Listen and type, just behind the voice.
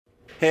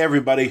Hey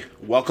everybody,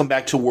 welcome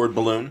back to Word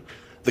Balloon,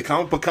 the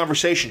comic book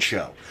conversation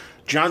show.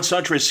 John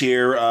Suntress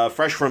here,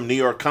 fresh from New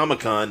York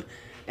Comic-Con,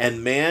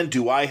 and man,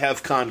 do I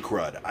have con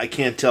crud. I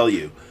can't tell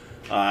you.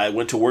 I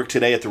went to work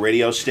today at the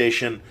radio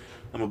station.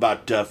 I'm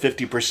about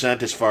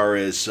 50% as far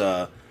as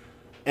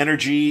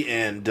energy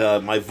and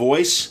my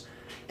voice,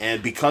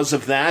 and because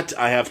of that,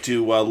 I have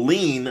to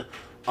lean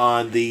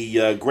on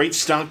the great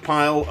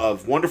stockpile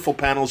of wonderful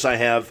panels I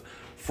have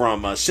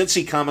from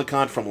Cincy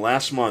Comic-Con from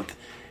last month.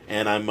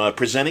 And I'm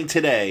presenting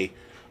today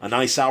a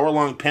nice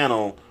hour-long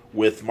panel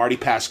with Marty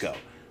Pasko.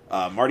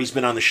 Marty's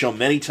been on the show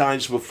many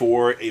times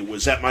before. It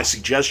was at my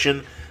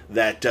suggestion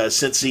that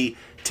Cincy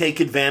take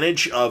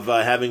advantage of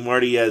having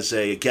Marty as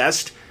a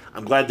guest.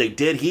 I'm glad they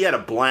did. He had a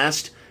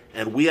blast,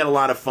 and we had a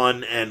lot of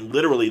fun, and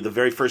literally the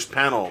very first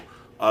panel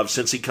of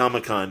Cincy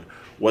Comic-Con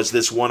was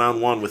this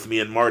one-on-one with me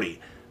and Marty.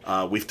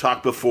 We've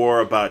talked before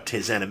about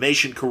his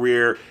animation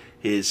career,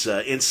 his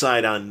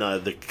insight on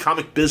the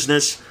comic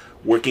business,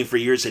 working for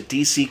years at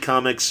DC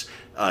Comics,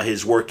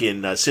 his work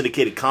in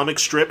syndicated comic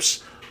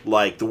strips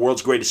like The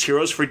World's Greatest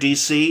Heroes for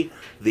DC,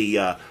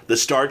 the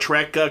Star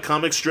Trek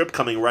comic strip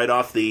coming right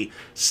off the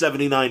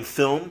 '79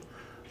 film.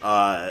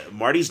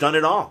 Marty's done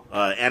it all.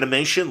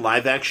 Animation,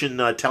 live-action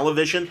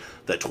television,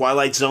 the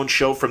Twilight Zone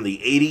show from the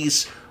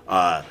 '80s,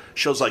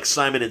 shows like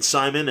Simon and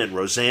Simon and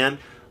Roseanne,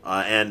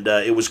 and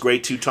it was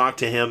great to talk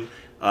to him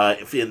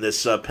in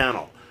this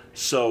panel.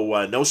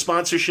 So no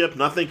sponsorship,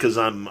 nothing, because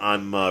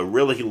I'm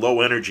really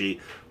low energy,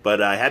 but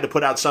I had to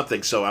put out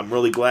something, so I'm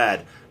really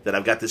glad that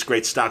I've got this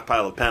great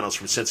stockpile of panels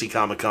from Cincy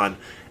Comic-Con,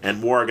 and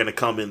more are going to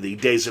come in the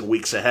days and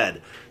weeks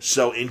ahead.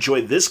 So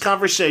enjoy this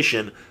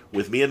conversation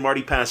with me and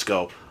Marty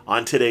Pasko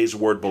on today's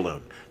Word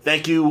Balloon.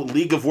 Thank you,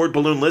 League of Word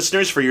Balloon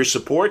listeners, for your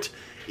support.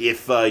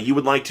 If you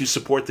would like to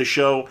support the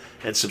show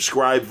and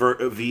subscribe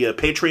via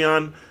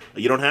Patreon,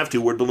 you don't have to.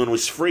 Word Balloon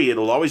was free.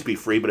 It'll always be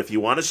free. But if you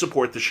want to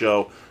support the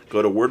show,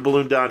 go to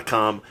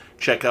wordballoon.com.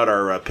 Check out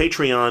our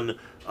Patreon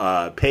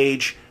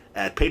page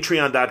at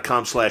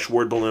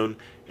patreon.com/wordballoon,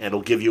 and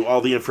it'll give you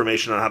all the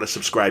information on how to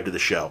subscribe to the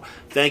show.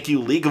 Thank you,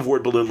 League of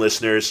Word Balloon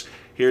listeners.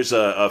 Here's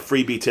a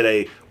freebie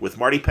today with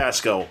Marty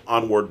Pasko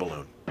on Word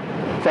Balloon.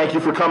 Thank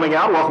you for coming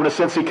out. Welcome to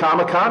Cincy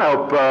Comic-Con. I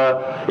hope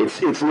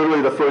it's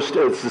literally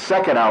it's the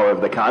second hour of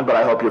the con, but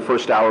I hope your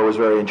first hour was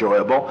very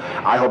enjoyable.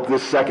 I hope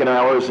this second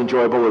hour is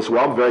enjoyable as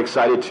well. I'm very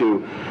excited to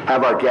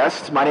have our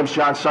guests. My name's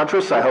John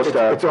Suntress. I host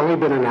It's only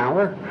been an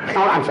hour?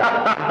 Oh, I'm sorry.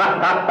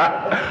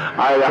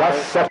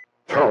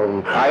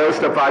 I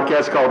host a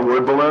podcast called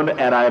Word Balloon,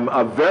 and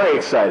I'm very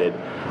excited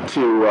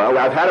to...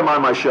 I've had him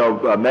on my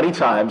show many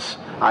times.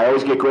 I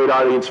always get great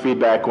audience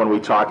feedback when we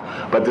talk,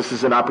 but this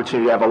is an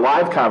opportunity to have a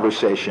live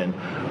conversation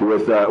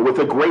with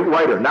a great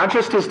writer. Not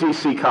just his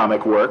DC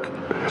comic work,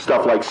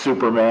 stuff like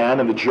Superman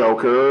and the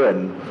Joker,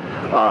 and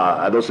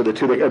those are the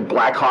two.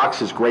 Black Hawks,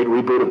 his great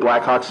reboot of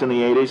Black Hawks in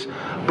the '80s,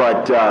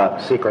 but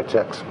Secret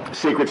Six.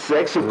 Secret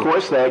Six, of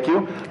course. Thank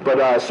you.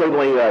 But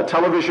certainly a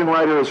television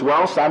writer as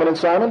well. Simon and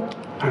Simon.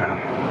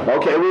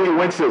 Okay, he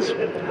winces.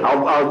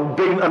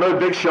 Another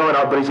big show,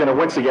 but he's going to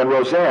wince again.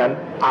 Roseanne.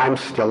 I'm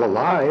still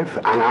alive,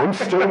 and I'm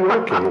still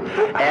working.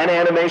 And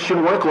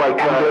animation work like...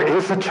 And there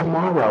is a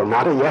tomorrow,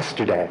 not a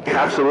yesterday.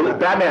 Absolutely.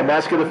 Batman,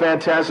 Mask of the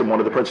Phantasm, one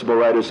of the principal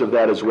writers of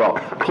that as well.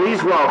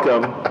 Please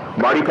welcome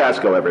Marty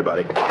Pasko,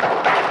 everybody.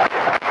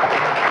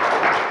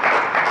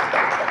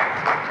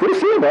 Good to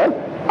see you, man.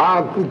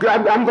 I'm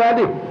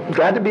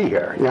glad to be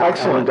here. Yeah,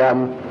 excellent.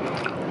 And,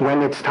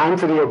 when it's time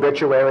for the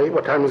obituary,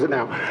 what time is it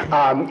now?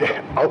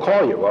 I'll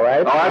call you, all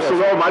right? Oh,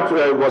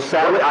 absolutely.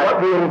 Sadly, what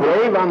we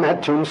engrave on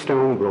that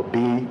tombstone will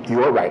be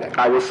your writing.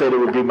 I will say that it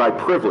would be my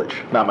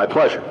privilege, not my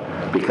pleasure,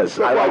 because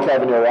I like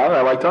having you around and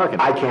I like talking.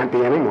 I can't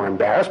be any more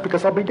embarrassed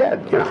because I'll be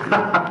dead. You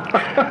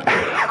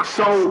know?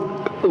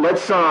 So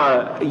let's,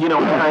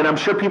 and I'm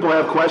sure people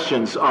have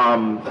questions.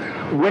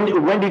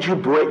 When did you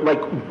break? Like,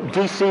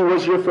 DC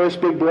was your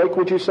first big break,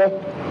 would you say?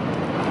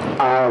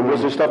 Was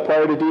there stuff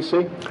prior to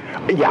DC?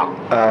 Yeah.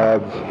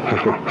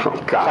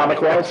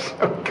 Comic-wise?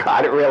 Oh,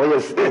 God, it really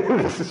is.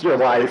 This is your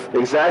life.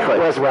 Exactly.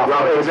 Where's Ralph?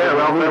 Ralph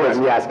Fiennes.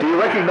 Yes. Do you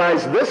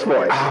recognize this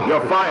voice? Oh.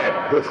 You're fired.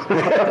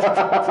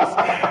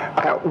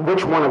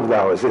 Which one of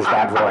those is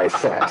that voice?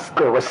 Yes.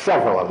 There were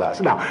several of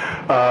those. No.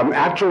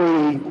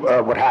 Actually,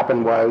 what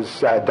happened was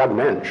Doug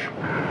Minch,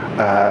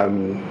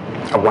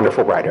 a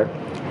wonderful writer,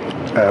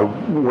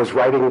 was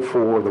writing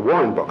for the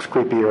Warren books,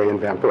 Creepy, Eerie, and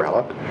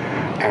Vampirella,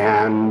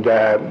 and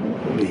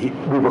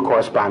we were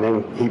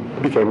corresponding. He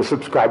became a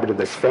subscriber to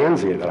this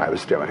fanzine that I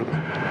was doing,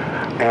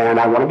 and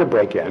I wanted to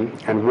break in,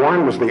 and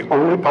Warren was the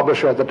only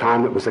publisher at the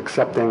time that was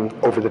accepting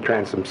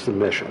over-the-transom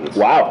submissions.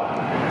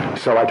 Wow.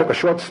 So I took a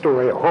short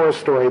story, a horror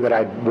story that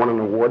I'd won an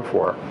award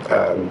for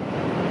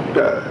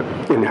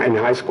in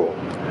high school,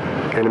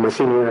 and in my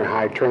senior year in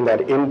high, turned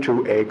that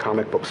into a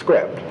comic book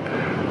script,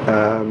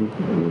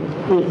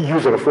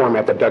 using a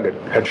format that Doug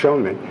had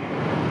shown me,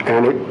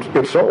 and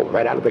it sold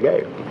right out of the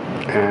gate,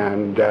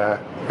 and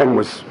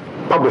was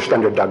published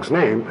under Doug's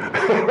name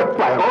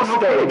by a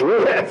mistake.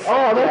 Yes.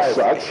 Oh, that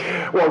sucks.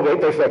 Well,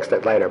 they fixed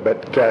it later,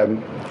 but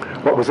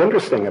what was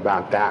interesting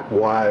about that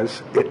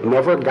was it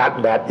never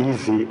got that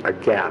easy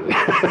again.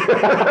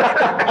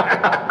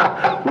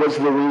 Was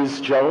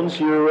Louise Jones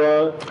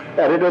your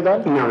editor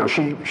then? No,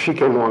 she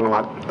came along a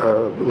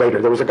lot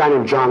later. There was a guy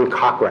named John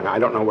Cochran. I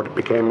don't know what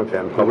became of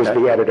him. Who was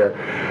the editor,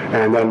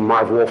 and then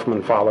Marv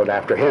Wolfman followed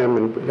after him,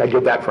 and I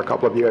did that for a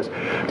couple of years.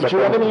 Did you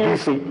have any? I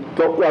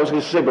was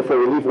going to say before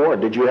we leave Warren,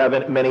 did you have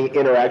many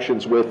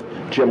interactions with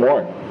Jim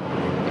Warren?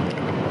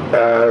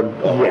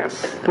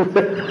 Yes.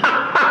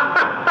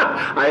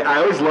 I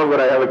always love when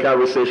I have a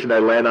conversation, I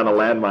land on a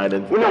landmine.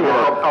 And No,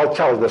 I'll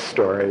tell this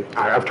story.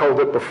 I've told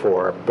it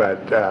before,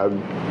 but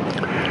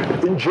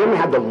Jim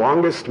had the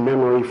longest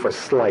memory for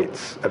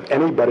slights of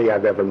anybody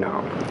I've ever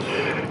known.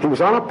 He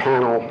was on a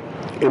panel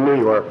in New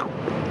York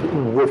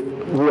with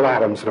Neil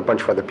Adams and a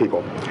bunch of other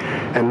people.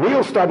 And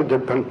Neil started to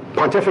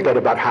pontificate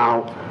about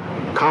how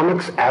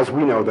comics as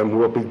we know them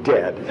will be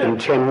dead in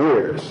 10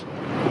 years.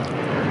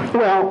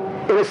 Well,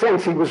 in a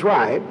sense, he was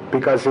right,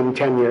 because in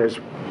 10 years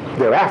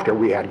thereafter,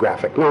 we had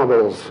graphic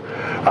novels,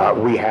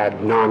 we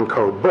had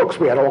non-code books,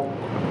 we had all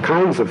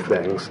kinds of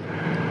things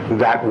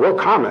that were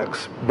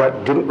comics,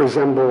 but didn't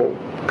resemble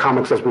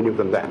comics as we knew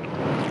them then.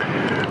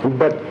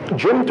 But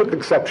Jim took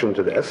exception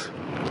to this,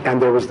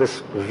 and there was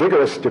this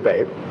vigorous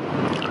debate,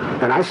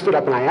 and I stood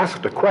up and I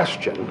asked a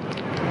question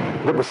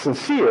that was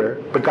sincere,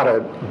 but got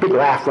a big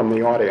laugh from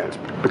the audience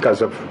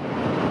because of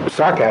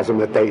sarcasm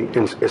that they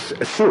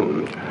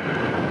assumed.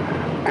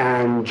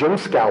 And Jim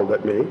scowled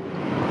at me,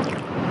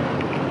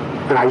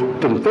 and I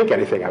didn't think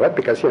anything of it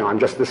because, I'm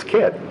just this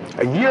kid.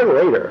 A year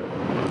later,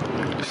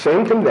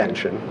 same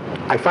convention,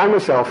 I find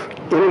myself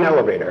in an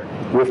elevator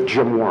with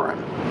Jim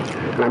Warren.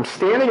 And I'm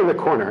standing in the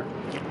corner,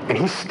 and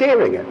he's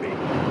staring at me.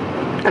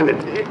 And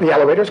the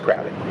elevator's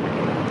crowded.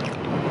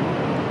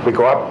 We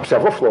go up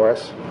several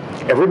floors,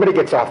 everybody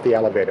gets off the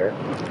elevator,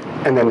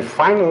 and then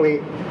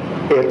finally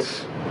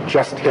it's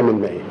just him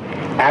and me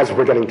as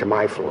we're getting to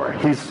my floor.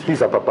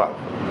 He's up above.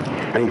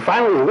 And he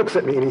finally looks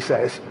at me and he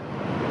says,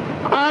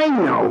 "I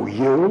know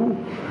you.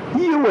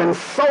 You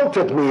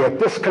insulted me at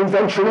this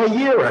convention a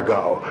year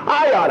ago.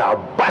 I ought to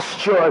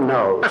bust your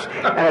nose."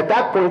 And at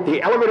that point,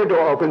 the elevator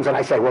door opens and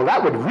I say, "Well,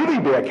 that would really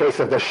be a case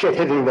of the shit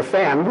hitting the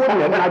fan, wouldn't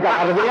it?" And I got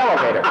out of the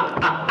elevator.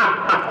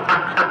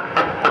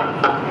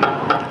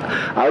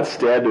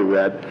 Outstanding,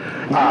 man.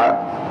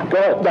 Go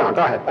ahead. No,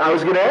 go ahead. I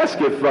was going to ask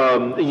if,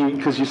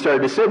 because you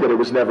started to say that it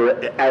was never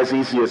as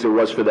easy as it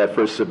was for that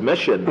first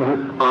submission.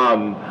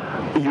 Mm-hmm.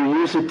 Your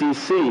years at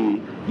DC,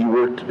 you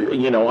worked,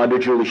 under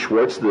Julie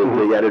Schwartz,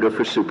 the editor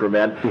for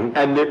Superman,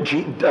 and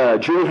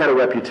Julie had a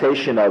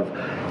reputation of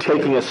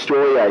taking a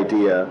story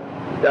idea.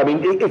 I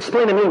mean,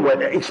 explain to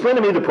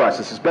me the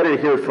process. It's better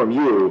to hear it from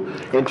you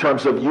in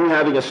terms of you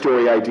having a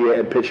story idea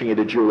and pitching it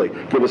to Julie.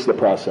 Give us the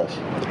process.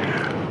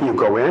 You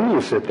go in,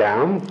 you sit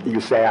down, you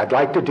say, "I'd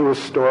like to do a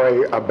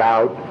story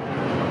about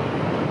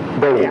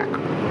Brainiac."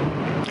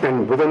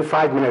 And within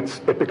 5 minutes,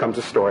 it becomes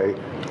a story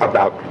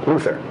about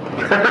Luther.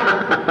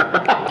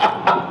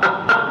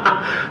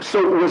 So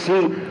was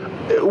he...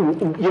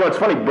 it's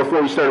funny,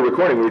 before we started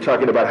recording, we were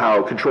talking about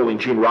how controlling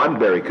Gene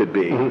Roddenberry could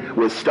be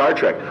with Star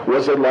Trek.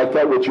 Was it like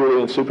that with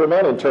Julie and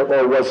Superman? Or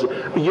was,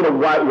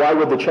 why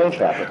would the change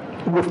happen?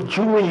 With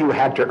Julie, you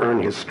had to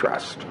earn his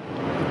trust.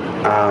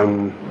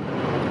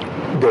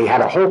 They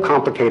had a whole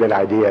complicated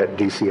idea at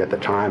DC at the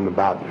time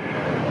about,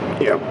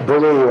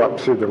 building you up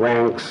through the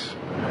ranks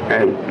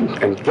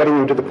and getting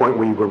you to the point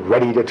where you were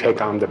ready to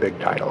take on the big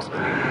titles.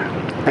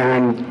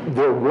 And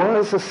there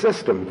was a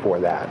system for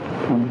that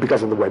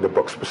because of the way the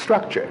books were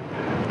structured.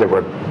 There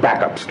were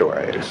backup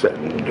stories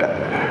and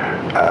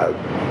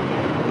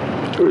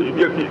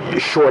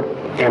short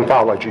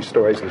anthology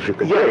stories that you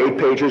could do. 8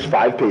 pages,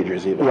 5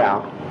 pages even.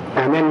 Yeah.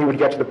 And then you would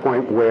get to the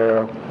point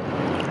where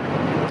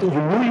you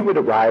knew you would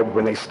arrive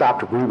when they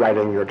stopped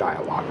rewriting your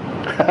dialogue.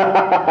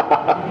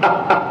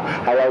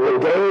 How long were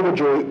Dave and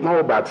Julie?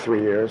 About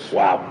 3 years.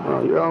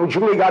 Wow.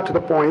 Julie got to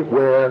the point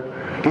where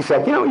he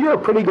said, "You're a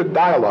pretty good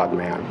dialogue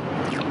man."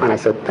 And I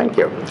said, "Thank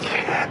you."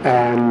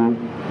 And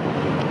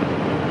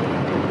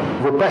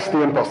repressed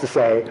the impulse to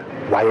say,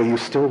 "Why are you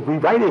still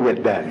rewriting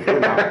it then?"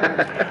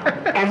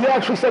 And he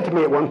actually said to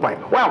me at one point,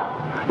 "Well,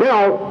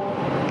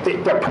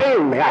 they're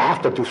paying me. I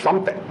have to do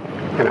something."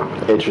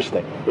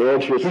 Interesting. He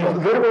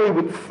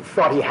literally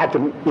thought he had to,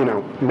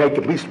 make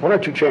at least 1 or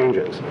 2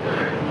 changes,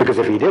 because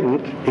if he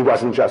didn't, he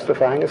wasn't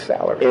justifying his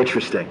salary.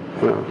 Interesting.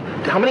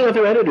 How many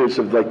other editors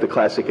of the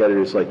classic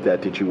editors like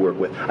that did you work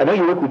with? I know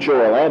you worked with Joe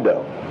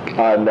Orlando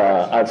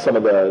on some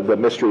of the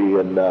mystery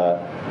and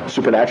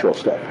supernatural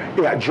stuff.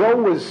 Yeah, Joe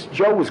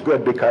was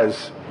good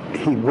because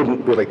he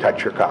wouldn't really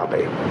touch your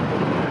copy.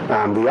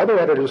 The other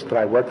editors that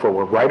I worked for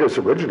were writers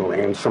originally,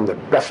 and some of the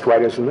best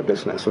writers in the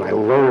business, and I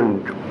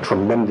learned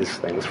tremendous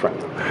things from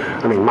them.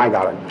 I mean, my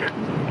God,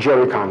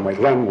 Jerry Conway,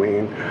 Len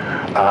Wein,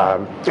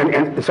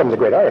 and some of the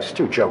great artists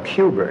too, Joe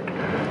Kubert,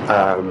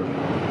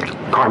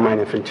 Carmine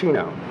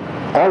Infantino.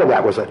 all of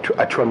that was a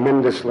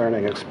tremendous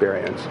learning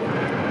experience.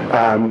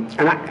 And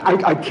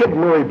I kid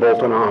Murray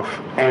Boltinoff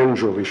and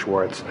Julie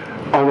Schwartz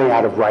only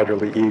out of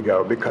writerly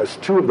ego, because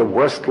two of the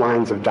worst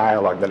lines of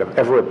dialogue that have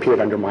ever appeared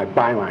under my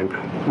byline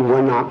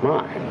were not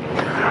mine.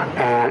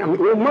 And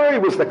well, Murray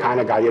was the kind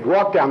of guy, you'd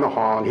walk down the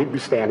hall and he'd be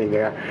standing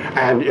there,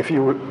 and if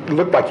you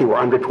looked like you were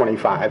under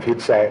 25,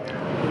 he'd say,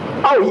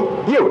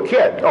 "Oh, you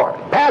kid," or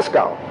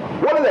 "Pasko,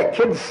 what do the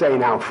kids say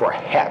now for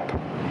hep?"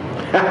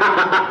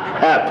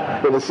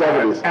 Hep in the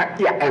 70s.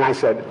 Yeah, and I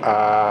said,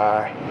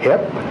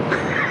 hip?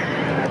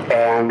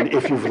 And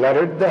if you've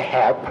lettered the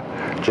hep,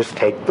 just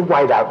take the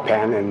whiteout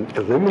pen and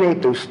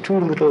eliminate those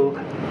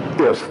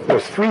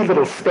those three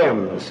little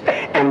stems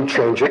and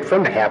change it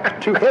from hep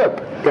to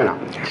hip. You know.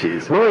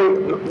 Jeez.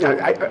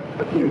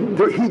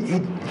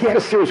 He had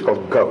a series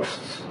called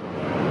Ghosts.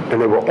 And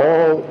they were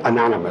all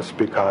anonymous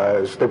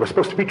because they were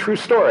supposed to be true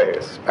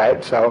stories,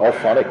 right? So, oh,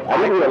 funny. I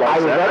didn't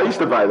realize that. I used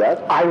to buy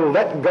that. I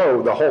let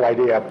go the whole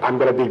idea of I'm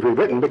going to be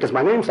rewritten because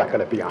my name's not going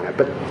to be on it.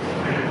 But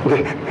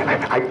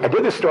I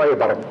did a story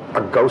about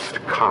a ghost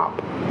cop.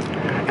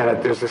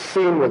 And there's a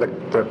scene where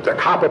the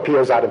cop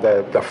appears out of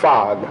the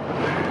fog,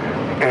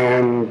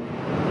 and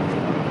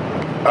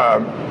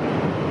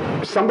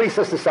somebody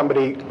says to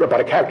somebody about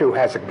a character who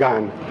has a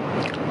gun,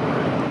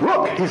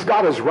 "Look, he's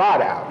got his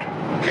rod out."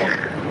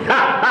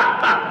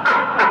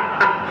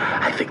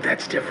 I think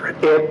that's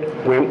different.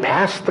 It went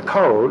past the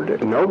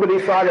code. Nobody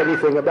thought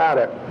anything about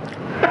it.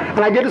 And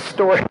I did a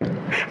story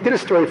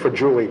for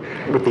Julie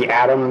with the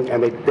Atom,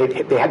 and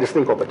they had this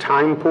thing called the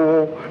time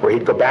pool, where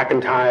he'd go back in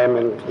time,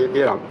 and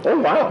you know. Oh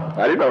wow!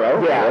 I didn't know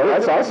that. Yeah,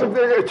 that's awesome.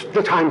 It's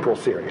the time pool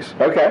series.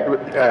 Okay.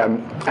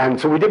 And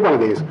so we did one of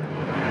these,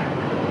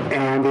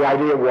 and the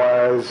idea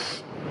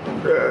was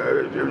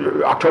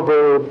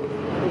October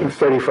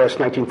 31st,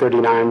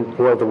 1939,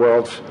 War of the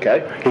Worlds.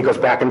 Okay. He goes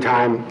back in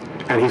time,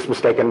 and he's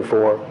mistaken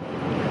for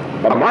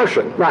a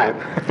Martian. Right.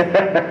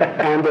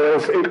 And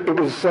it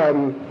was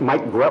one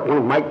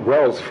of Mike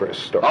Grell's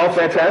first stories. Oh,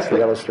 fantastic.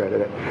 He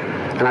illustrated it.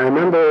 And I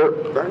remember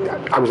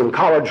I was in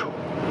college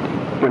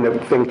when the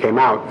thing came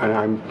out, and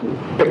I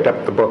picked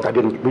up the book. We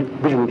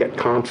didn't get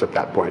comps at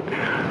that point.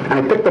 And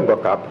I picked the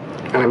book up,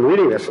 and I'm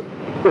reading this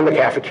in the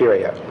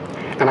cafeteria.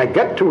 And I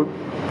get to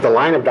the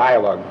line of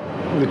dialogue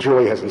that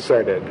Julie has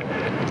inserted.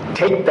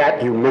 "Take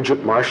that, you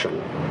midget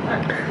Martian."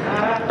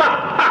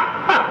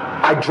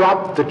 I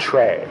dropped the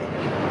tray.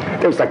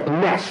 There was like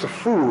mess of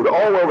food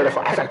all over the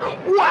floor. I was like,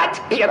 "What?"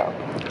 You know.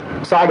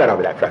 So I got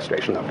over that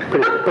frustration though,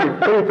 pretty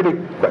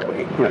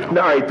quickly. You know.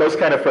 No, right, those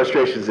kind of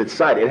frustrations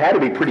aside, it had to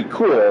be pretty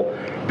cool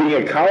being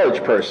a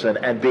college person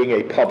and being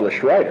a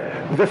published writer.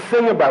 The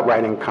thing about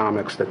writing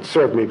comics that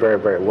served me very,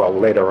 very well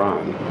later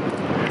on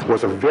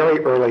was a very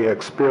early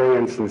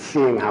experience in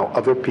seeing how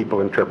other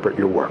people interpret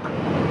your work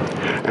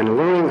and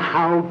learning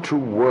how to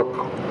work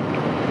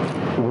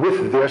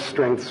with their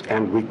strengths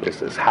and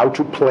weaknesses, how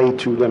to play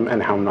to them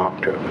and how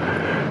not to.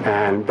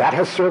 And that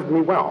has served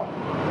me well.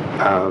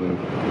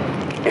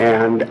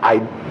 And I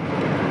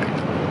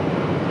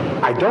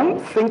don't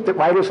think that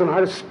writers and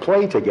artists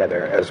play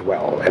together as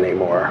well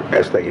anymore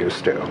as they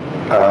used to,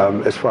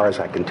 as far as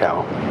I can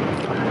tell.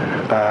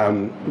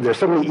 There's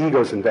so many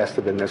egos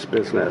invested in this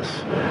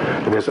business.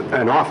 There's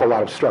an awful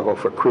lot of struggle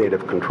for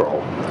creative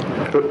control.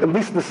 At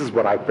least this is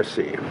what I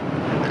perceive.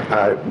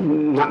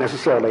 Not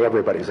necessarily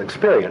everybody's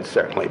experience,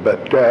 certainly,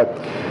 but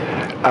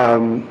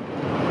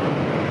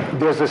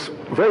there's this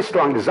very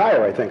strong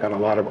desire, I think, on a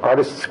lot of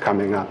artists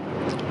coming up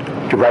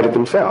to write it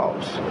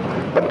themselves.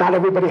 But not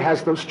everybody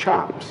has those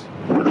chops.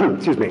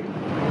 Excuse me.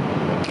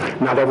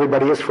 Not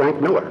everybody is Frank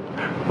Miller.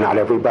 Not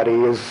everybody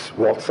is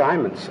Walt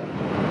Simonson.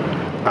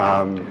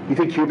 You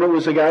think Kubrick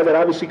was a guy that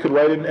obviously could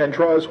write and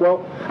draw as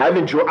well? I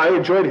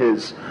enjoyed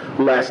his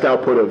last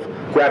output of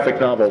graphic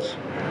novels.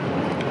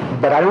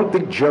 But I don't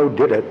think Joe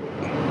did it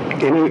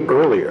any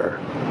earlier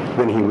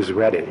than he was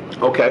ready.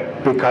 Okay.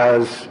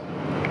 Because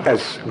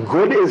as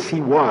good as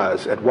he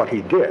was at what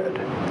he did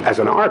as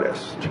an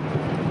artist,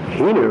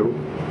 he knew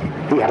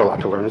he had a lot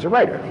to learn as a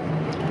writer.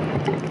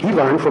 He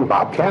learned from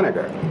Bob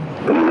Kanigher.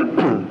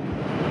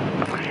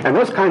 And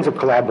those kinds of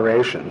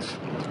collaborations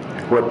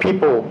where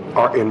people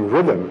are in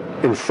rhythm,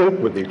 in sync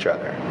with each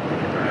other,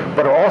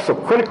 but are also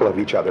critical of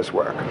each other's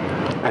work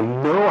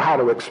and know how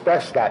to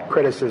express that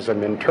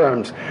criticism in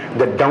terms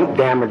that don't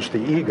damage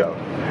the ego.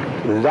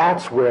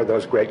 That's where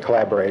those great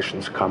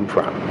collaborations come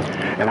from.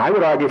 And I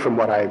would argue from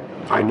what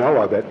I know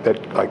of it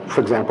that, like,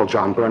 for example,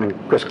 John Byrne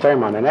and Chris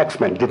Claremont and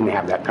X-Men didn't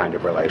have that kind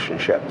of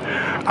relationship.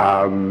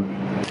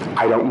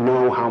 I don't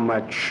know how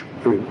much...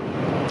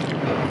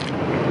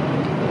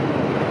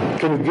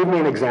 Can you give me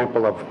an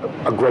example of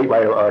a great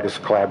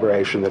writer-artist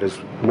collaboration that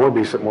is more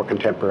recent, more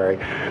contemporary,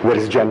 that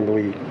is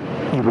generally,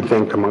 you would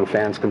think, among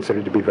fans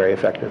considered to be very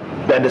effective?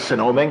 Bendis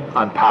and Oming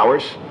on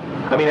Powers.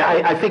 I mean,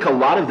 I think a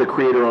lot of the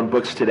creator-owned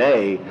books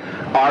today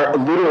are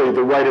literally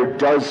the writer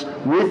does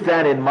with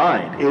that in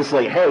mind. Is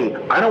like, hey,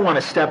 I don't want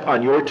to step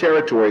on your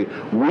territory.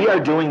 We are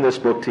doing this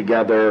book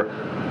together.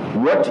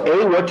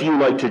 what do you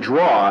like to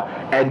draw?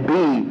 And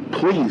B,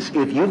 please,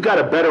 if you've got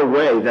a better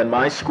way than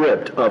my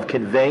script of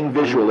conveying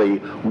visually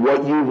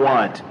what you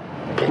want,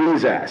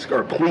 please ask,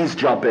 or please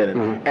jump in.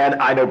 And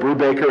I know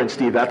Brubaker and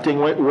Steve Epting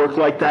work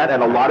like that,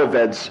 and a lot of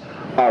Ed's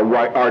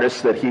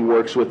artists that he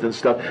works with and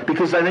stuff,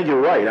 because I think you're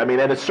right. I mean,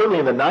 and it's certainly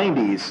in the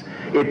 90s,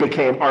 it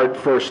became art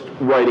first,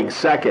 writing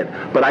second.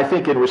 But I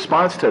think in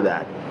response to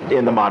that,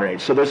 in the modern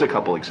age, so there's a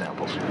couple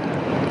examples.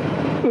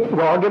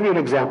 Well, I'll give you an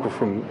example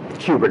from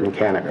Kubert and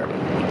Kanigher.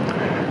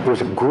 There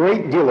was a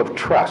great deal of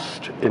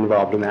trust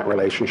involved in that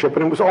relationship,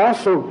 and it was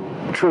also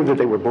true that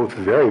they were both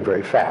very,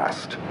 very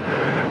fast.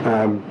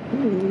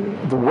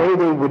 The way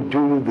they would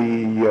do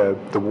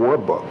the war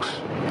books.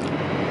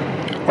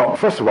 Well,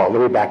 first of all,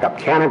 let me back up.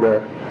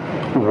 Kanigher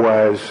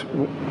was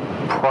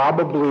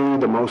probably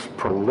the most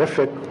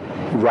prolific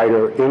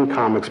writer in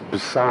comics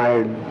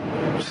beside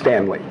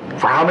Stan Lee.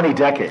 For how many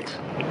decades?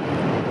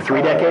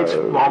 3 decades?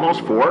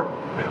 Almost 4?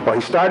 Well,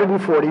 he started in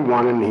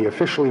 41 and he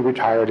officially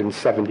retired in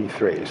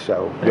 73,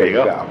 so there you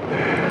go.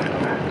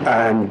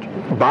 And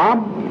Bob,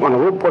 on a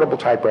little portable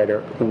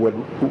typewriter, would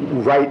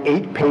write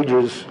 8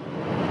 pages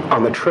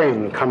on the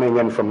train coming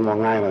in from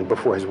Long Island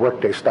before his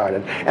workday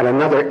started, and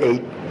another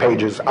 8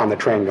 pages on the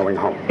train going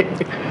home.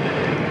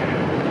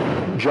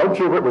 Joe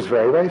Kubert was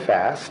very, very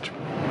fast.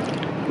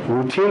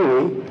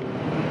 Routinely,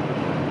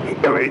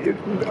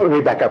 let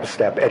me back up a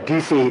step. At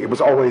DC, it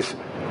was always,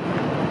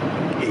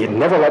 you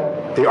never let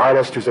the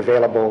artist who's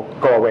available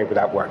go away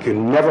without work. You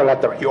never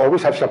let them, you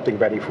always have something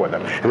ready for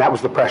them. And that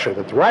was the pressure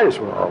that the writers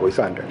were always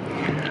under.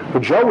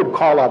 But Joe would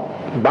call up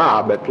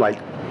Bob at like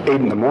 8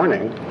 in the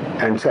morning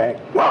and say,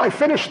 well, I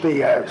finished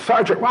the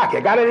Sergeant Rocky.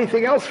 I got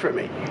anything else for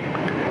me?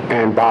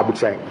 And Bob would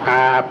say,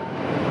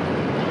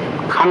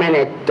 come in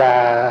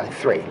at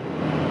 3.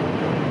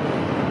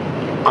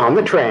 On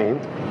the train,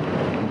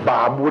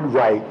 Bob would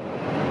write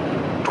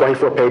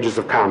 24 pages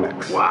of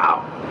comics.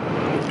 Wow.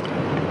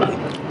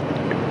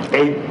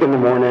 8 in the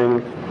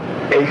morning,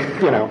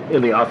 8,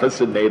 in the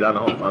office and 8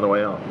 on the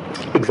way home.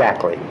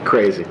 Exactly.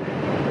 Crazy.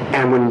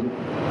 And when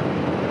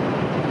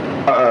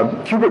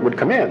Kubert would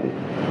come in,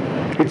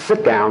 he'd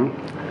sit down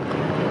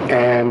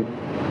and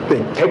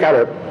they'd take out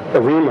a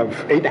ream of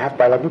 8.5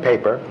 by 11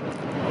 paper,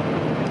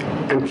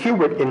 and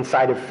Kubert,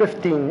 inside of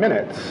 15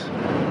 minutes,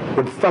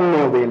 would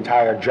thumbnail the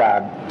entire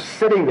job,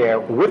 sitting there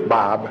with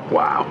Bob.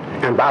 Wow.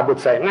 And Bob would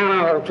say,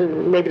 no,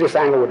 maybe this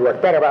angle would work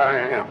better.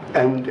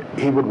 And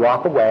he would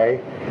walk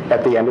away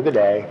at the end of the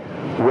day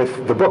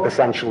with the book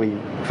essentially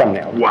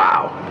thumbnailed.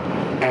 Wow.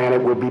 And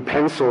it would be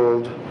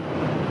penciled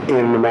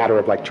in a matter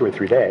of like 2 or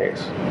 3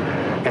 days.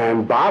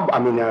 And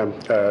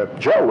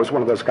Joe was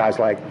one of those guys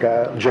like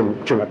Jim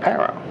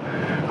Aparo,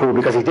 who,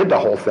 because he did the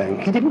whole thing,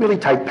 he didn't really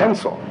type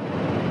pencil.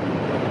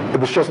 It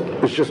was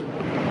just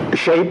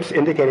shapes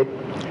indicated,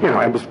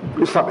 it was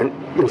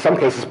in some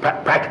cases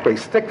practically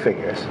stick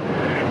figures,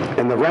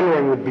 and the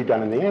rendering would be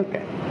done in the ink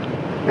pen.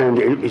 And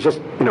it's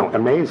just,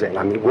 amazing.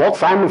 I mean, Walt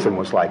Simonson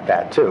was like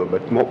that too,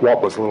 but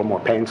Walt was a little more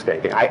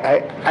painstaking.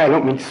 I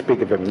don't mean to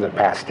speak of him in the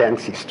past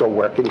tense. He's still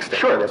working.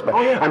 Sure. But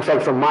I'm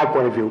saying from my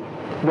point of view,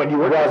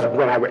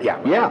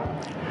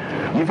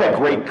 You've had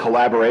great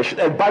collaboration.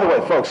 And by the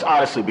way, folks,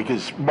 honestly,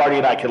 because Marty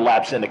and I can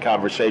lapse into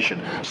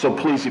conversation, so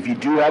please, if you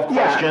do have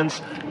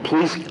questions,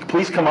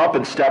 please come up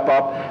and step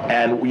up,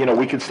 and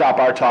we can stop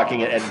our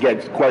talking and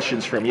get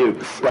questions from you.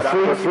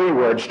 But 3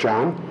 words,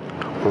 John.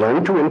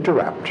 Learn to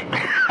interrupt.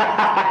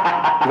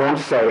 Learn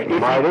to say,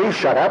 Marty,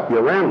 shut up,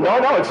 you're rambling.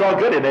 No, it's all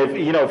good. And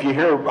if you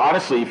hear,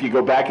 honestly, if you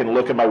go back and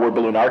look at my Word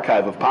Balloon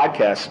archive of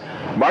podcasts,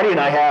 Marty and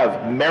I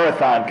have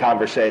marathon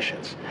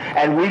conversations,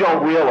 and we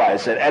don't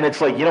realize it. And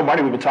it's like,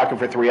 Marty, we've been talking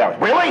for 3 hours.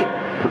 Really?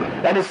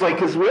 And it's like,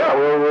 because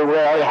we're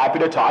really happy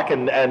to talk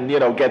and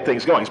get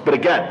things going. But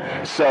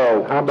again,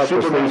 so how about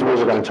those things we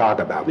were going to talk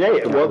about?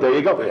 Yeah. Well, there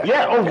you go.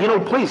 Yeah. Oh,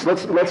 please,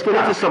 let's get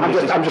into some of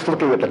these. I'm just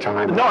looking at the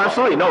time. No,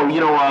 absolutely. No,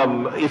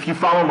 if you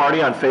follow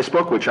Marty on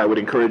Facebook, which I would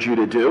encourage you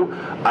to do,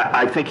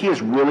 I think he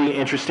has really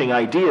interesting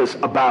ideas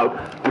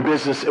about the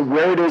business,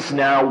 where it is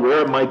now,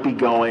 where it might be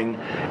going,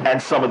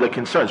 and some of the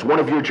concerns. One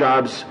of your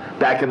jobs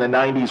back in the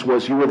 90s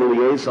was you were the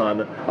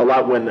liaison a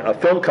lot when a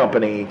film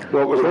company...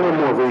 Well, it was a little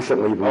more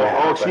recently than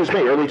that. Oh, excuse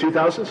me, early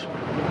 2000s?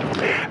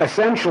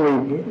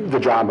 Essentially, the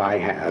job I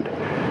had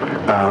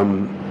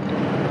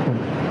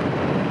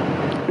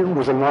it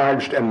was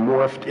enlarged and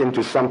morphed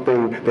into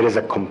something that is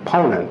a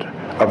component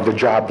of the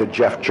job that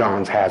Jeff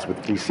Johns has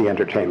with DC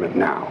Entertainment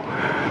now.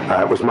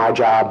 It was my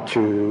job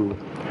to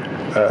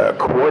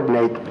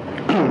coordinate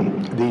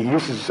the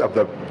uses of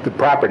the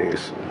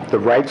properties, the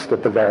rights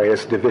that the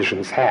various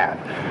divisions had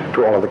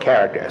to all of the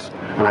characters.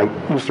 And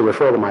I used to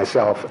refer to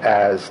myself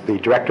as the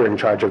director in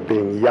charge of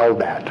being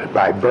yelled at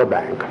by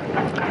Burbank.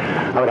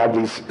 I would have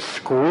these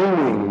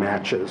screaming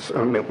matches.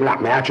 I mean,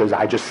 not matches,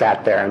 I just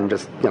sat there and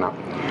just,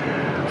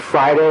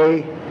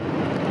 Friday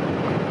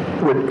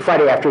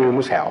afternoon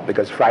was hell,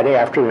 because Friday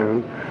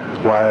afternoon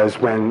was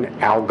when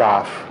Al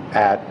Goff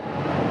at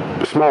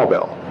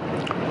Smallville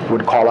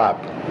would call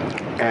up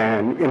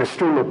and in a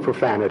stream of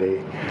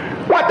profanity,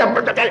 what do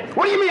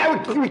you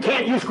mean we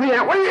can't use green?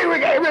 What do you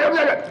mean?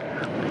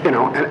 You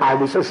know, and I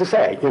was, as I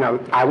say, you know,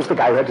 I was the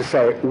guy who had to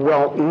say,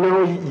 well,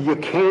 no, you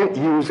can't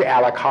use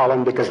Alec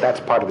Holland because that's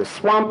part of the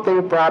Swamp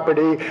Thing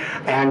property,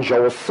 and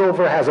Joel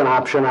Silver has an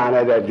option on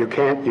it, and you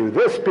can't do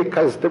this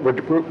because, you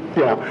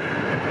know,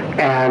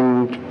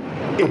 and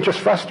it just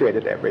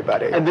frustrated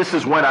everybody. And this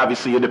is when,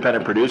 obviously,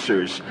 independent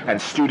producers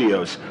and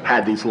studios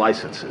had these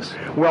licenses.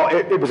 Well,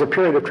 it was a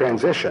period of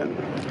transition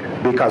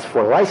because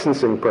for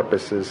licensing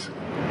purposes,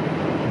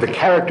 the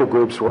character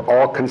groups were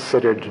all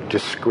considered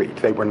discrete.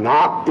 They were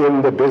not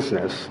in the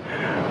business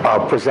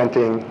of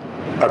presenting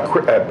a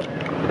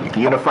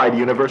unified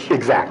universe?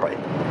 Exactly.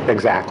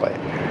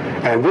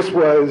 And this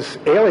was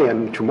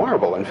alien to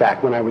Marvel. In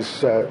fact, when I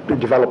was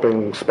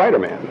developing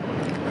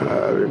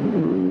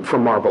Spider-Man for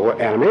Marvel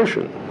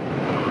Animation,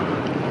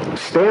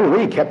 Stan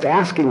Lee kept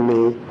asking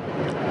me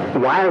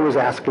why I was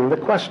asking the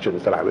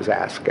questions that I was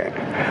asking.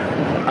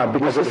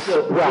 Because was this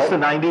the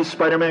 90s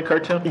Spider-Man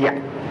cartoon? Yeah.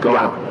 Go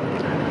on.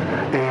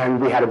 And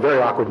we had a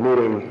very awkward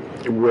meeting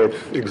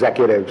with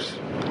executives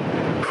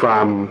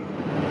from,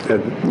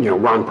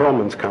 Ron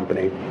Perlman's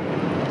company,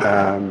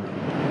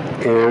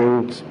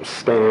 and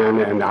Stan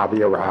and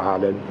Avi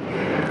Arad, and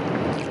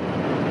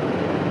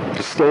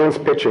Stan's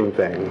pitching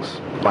things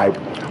like,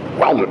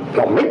 well,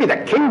 maybe the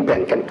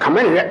Kingpin can come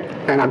in here.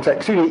 And I'm saying,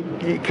 excuse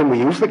me, can we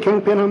use the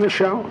Kingpin on the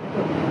show?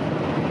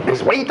 He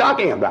said, what are you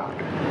talking about?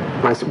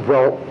 And I said,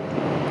 well,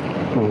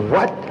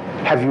 what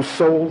have you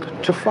sold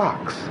to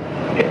Fox?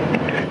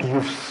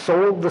 You've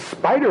sold the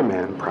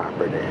Spider-Man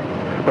property,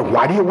 but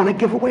why do you want to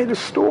give away the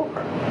store?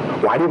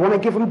 Why do you want to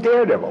give them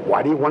Daredevil?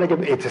 Why do you want to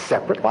give it's a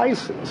separate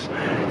license?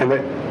 And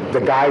the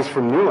guys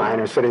from New Line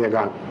are sitting there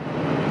going,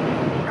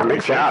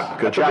 good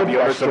job. Good job. You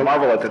were some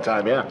Marvel at the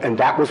time, yeah. And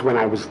that was when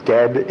I was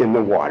dead in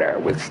the water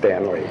with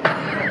Stan Lee.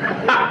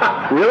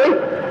 Really?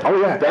 Oh,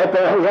 yeah. That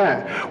bad? Oh,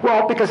 yeah.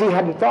 Well, because he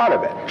hadn't thought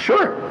of it.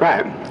 Sure.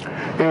 Right.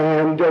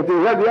 And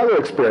the other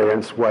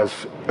experience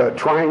was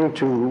trying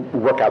to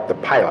work out the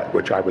pilot,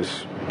 which I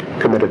was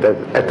committed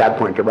at that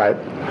point to write.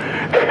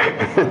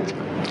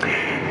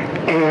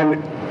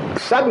 And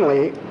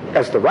suddenly,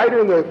 as the writer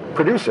and the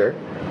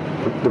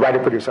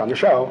writer-producer on the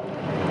show,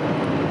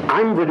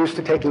 I'm reduced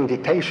to taking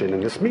dictation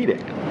in this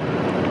meeting.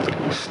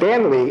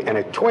 Stan Lee and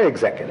a toy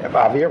executive,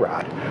 Avi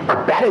Arad,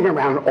 are batting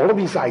around all of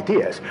these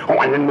ideas. Oh,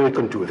 and then we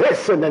can do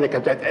this, and then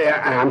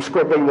and I'm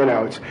scribbling the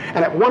notes.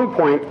 And at one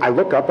point, I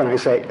look up and I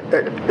say,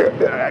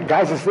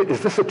 guys,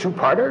 is this a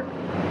two-parter?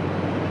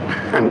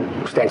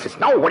 And Stan says,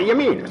 no, what do you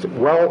mean? I said,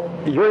 well,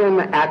 you're in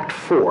Act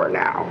 4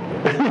 now.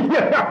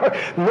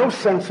 No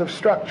sense of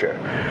structure.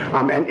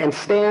 And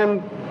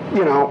Stan,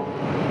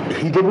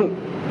 he didn't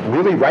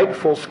really write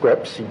full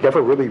scripts. He'd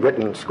never really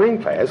written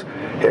screenplays.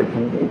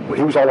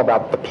 He was all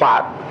about the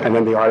plot, and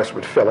then the artist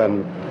would fill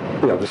in,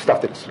 the stuff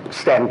that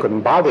Stan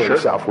couldn't bother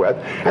himself with,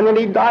 and then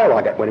he'd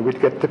dialogue it when he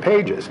would get the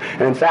pages.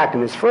 And in fact,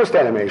 in his first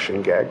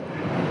animation gig,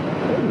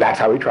 that's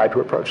how he tried to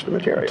approach the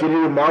material. Did he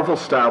do Marvel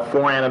style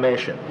for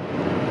animation?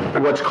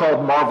 What's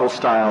called Marvel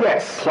style.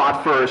 Yes.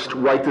 Plot first,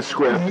 write the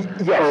script.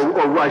 Yes.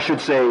 Or I should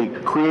say,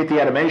 create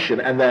the animation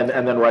and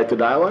then write the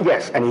dialogue.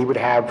 Yes, and he would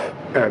have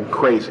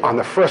crazy on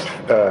the first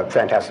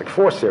Fantastic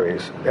Four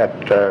series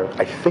at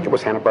I think it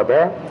was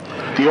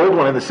Hanna-Barbera. The old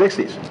one in the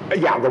 '60s.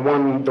 Yeah, the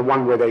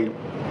one where they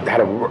had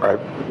there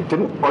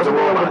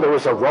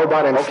was a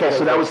robot and okay,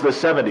 so that was the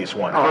 '70s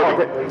one. Oh,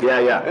 okay.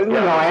 Yeah.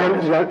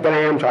 Then I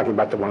am talking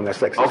about the one in the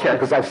 '60s. Okay.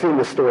 Because I've seen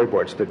the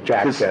storyboards that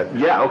Jack did.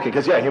 Yeah, okay,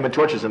 because Human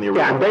Torch is in the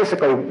original. Yeah, and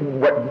basically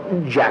what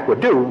Jack would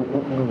do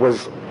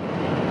was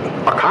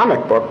a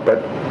comic book,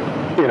 but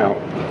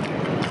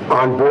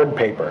on board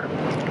paper,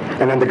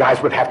 and then the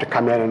guys would have to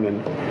come in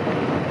and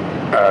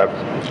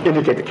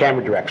indicate the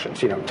camera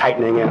directions,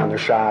 tightening in on the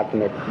shot.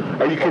 And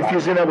are you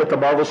confusing that with the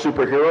Marvel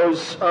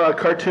superheroes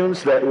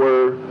cartoons that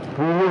were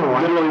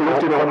literally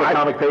lifted from the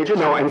comic pages?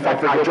 No, in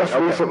fact, I just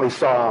recently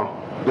saw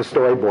the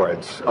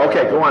storyboards.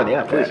 Okay, go on,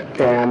 yeah, please.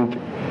 And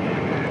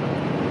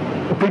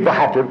people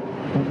had to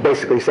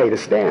basically say to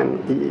Stan,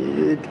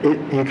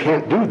 you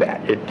can't do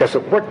that. It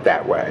doesn't work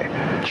that way.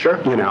 Sure.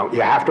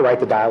 You have to write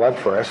the dialogue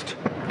first,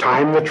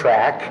 time the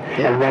track,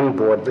 and then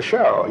board the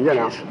show,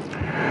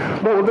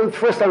 Well, the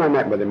first time I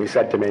met with him, he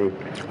said to me,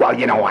 well,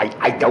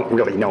 I don't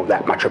really know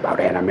that much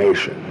about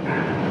animation.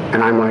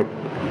 And I'm like,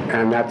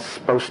 and that's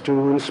supposed to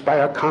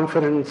inspire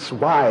confidence.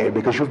 Why?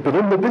 Because you've been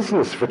in the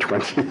business for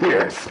 20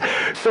 years.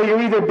 So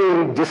you're either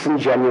being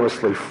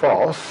disingenuously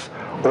false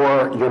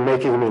or you're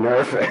making me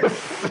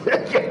nervous.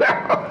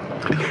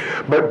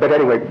 But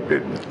anyway,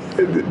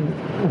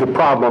 the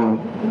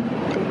problem,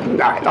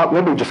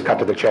 let me just cut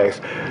to the chase.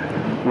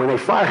 When they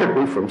fired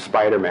me from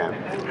Spider-Man,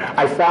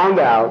 I found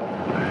out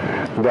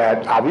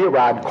that Avi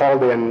Arad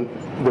called in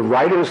the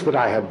writers that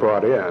I had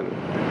brought in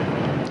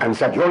and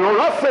said, you know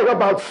nothing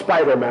about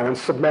Spider-Man, and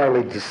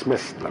summarily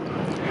dismissed them.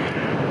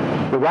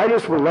 The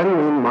writers were Len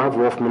Wein, Marv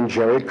Wolfman,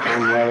 Jerry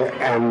Conway,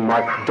 and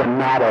Mark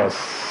DeMatteis.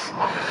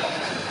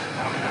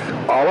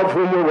 all of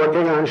whom were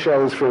working on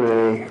shows for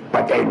me,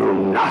 but they knew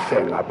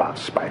nothing about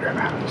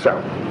Spider-Man.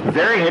 So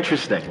very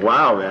interesting.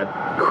 Wow, man,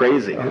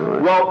 crazy.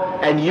 Well,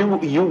 and you,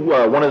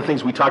 one of the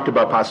things we talked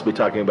about, possibly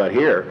talking about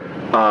here,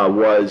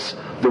 was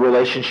the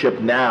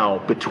relationship now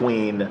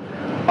between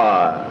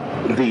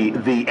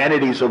the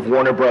entities of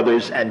Warner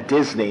Brothers and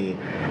Disney,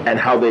 and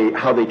how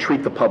they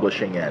treat the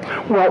publishing end.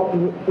 Well,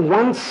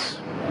 once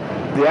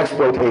the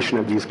exploitation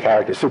of these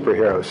characters,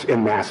 superheroes,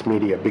 in mass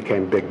media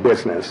became big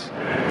business,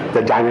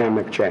 the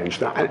dynamic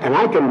changed. And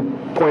I can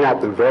point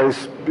out very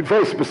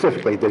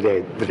specifically the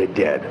day that it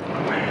did.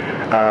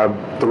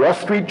 The Wall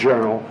Street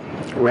Journal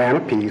ran a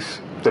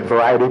piece that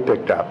Variety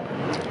picked up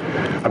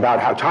about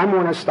how Time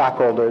Warner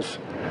stockholders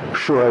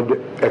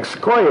should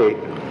excoriate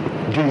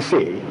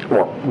DC,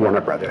 or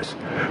Warner Brothers,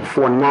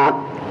 for not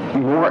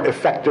more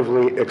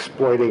effectively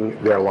exploiting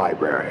their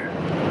library.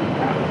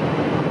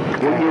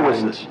 What year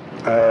was this?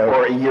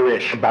 Or a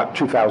year-ish? About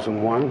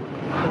 2001.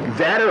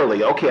 That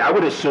early? Okay, I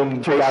would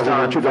assume based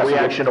on the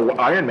reaction to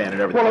Iron Man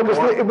and everything.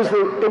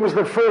 Well, it was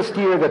the first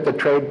year that the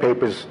trade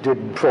papers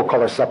did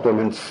full-color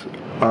supplements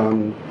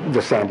on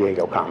the San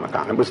Diego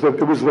Comic-Con. It was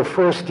the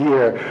first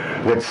year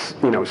that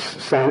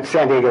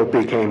San Diego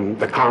became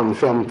the Cannes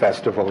Film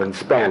Festival in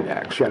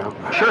spandex. Sure.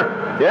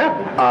 Yeah.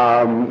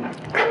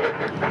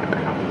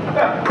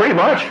 Pretty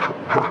much.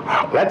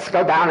 Let's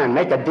go down and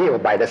make a deal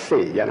by the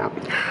sea.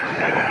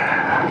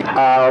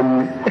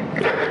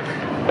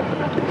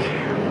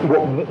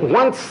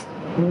 Once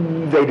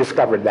they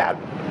discovered that,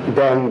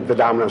 then the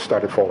dominoes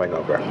started falling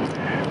over.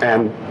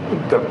 And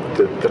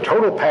the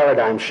total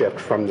paradigm shift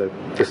from the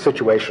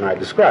situation I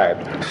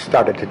described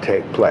started to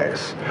take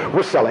place.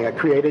 We're selling a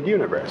created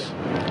universe.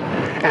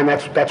 And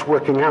that's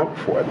working out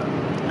for them.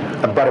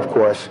 But of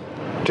course,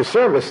 to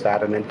service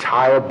that, an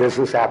entire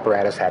business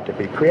apparatus had to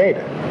be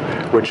created,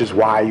 which is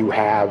why you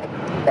have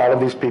all of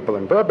these people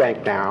in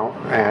Burbank now,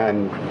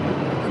 and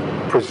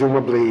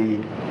presumably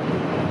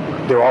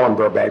they're all in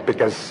Burbank,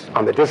 because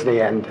on the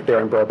Disney end, they're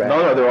in Burbank.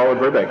 No, they're all in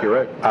Burbank,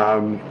 you're right.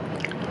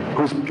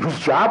 Whose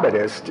job it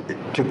is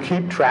to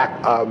keep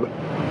track of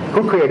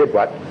who created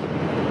what,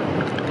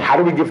 how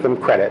do we give them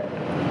credit,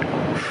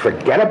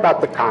 forget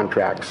about the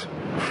contracts,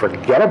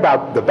 forget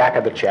about the back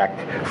of the check,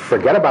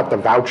 forget about the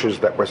vouchers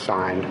that were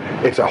signed.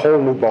 It's a whole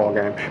new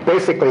ballgame.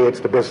 Basically, it's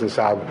the business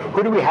of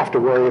who do we have to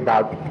worry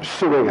about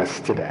suing us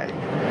today,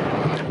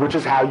 which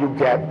is how you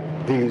get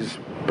these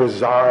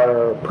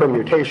bizarre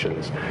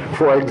permutations.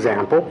 For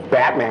example,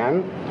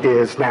 Batman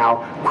is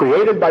now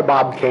created by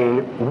Bob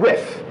Kane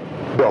with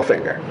Bill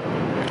Finger,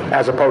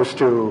 as opposed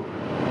to,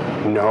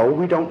 no,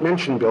 we don't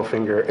mention Bill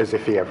Finger as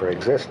if he ever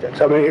existed.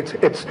 So I mean,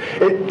 it's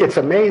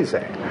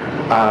amazing.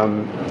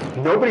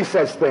 Nobody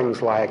says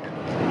things like,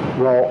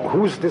 well,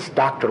 who's this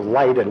Dr.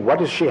 Light and what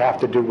does she have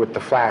to do with the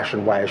Flash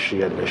and why is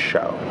she in this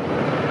show?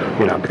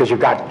 Because you've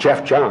got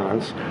Jeff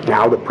Johns,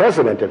 now the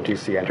president of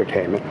DC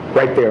Entertainment,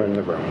 right there in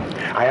the room.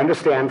 I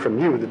understand from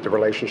you that the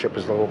relationship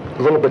is a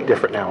little bit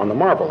different now on the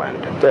Marvel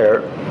end.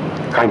 They're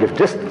kind of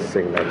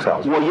distancing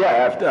themselves. Well, yeah,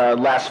 after,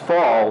 last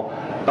fall,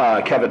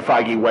 Kevin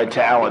Feige went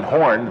to Alan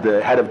Horn,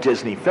 the head of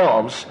Disney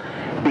Films,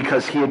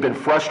 because he had been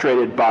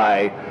frustrated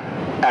by,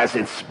 as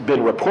it's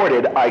been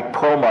reported, Ike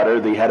Perlmutter,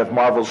 the head of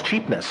Marvel's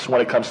cheapness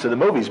when it comes to the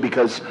movies,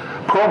 because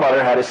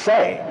Perlmutter had a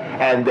say.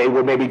 And they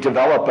would maybe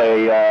develop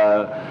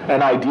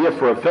an idea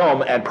for a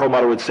film, and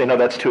Perlmutter would say, no,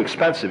 that's too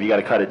expensive, you got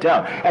to cut it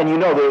down. And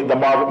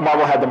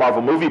Marvel had the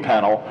Marvel movie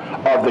panel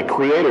of the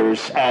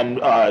creators, and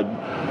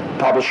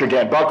publisher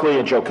Dan Buckley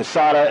and Joe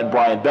Quesada and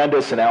Brian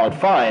Bendis and Alan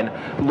Fine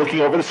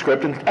looking over the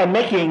script and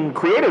making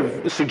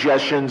creative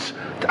suggestions,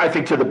 I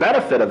think, to the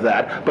benefit of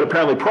that. But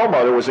apparently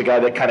Perlmutter was a guy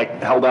that kind of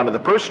held onto the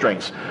purse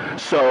strings.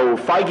 So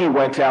Feige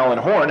went to Alan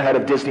Horn, head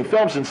of Disney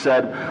Films, and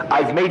said,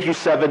 I've made you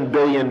 $7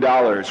 billion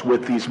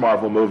with these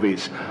Marvel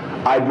movies.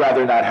 I'd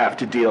rather not have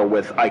to deal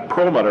with Ike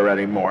Perlmutter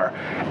anymore.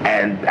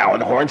 And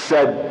Alan Horn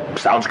said,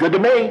 sounds good to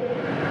me.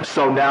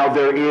 So now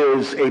there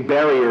is a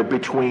barrier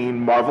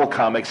between Marvel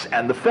Comics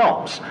and the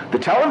films. The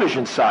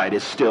television side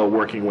is still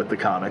working with the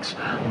comics,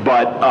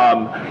 but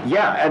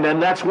yeah, and then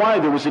that's why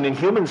there was an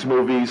Inhumans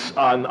movies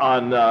on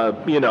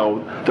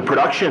the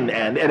production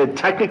end, and it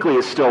technically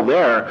is still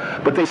there,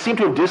 but they seem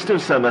to have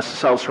distanced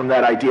themselves from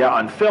that idea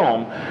on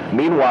film.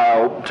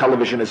 Meanwhile,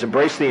 television has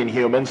embraced the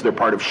Inhumans; they're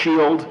part of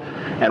S.H.I.E.L.D.,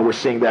 and we're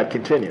seeing that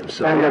continue.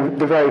 So, and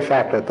the very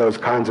fact that those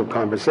kinds of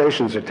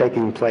conversations are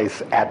taking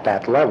place at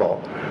that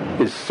level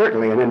is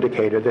certainly an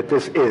indicator that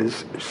this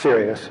is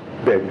serious,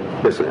 big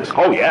business.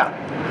 Oh, yeah.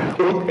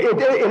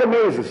 It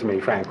amazes me,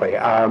 frankly.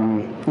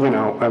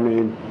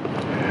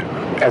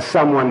 As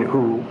someone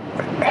who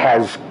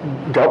has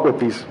dealt with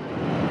these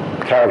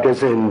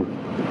characters in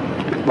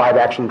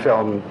live-action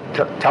film,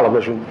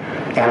 television,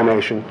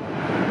 animation,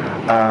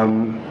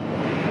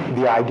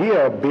 the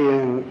idea of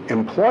being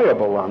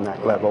employable on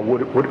that level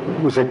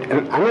was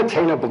an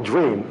unattainable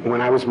dream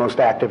when I was most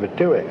active at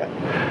doing it.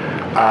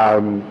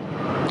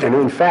 And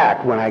in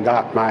fact, when I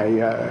got my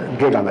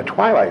gig on The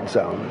Twilight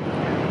Zone,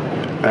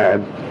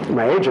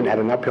 my agent had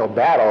an uphill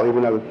battle,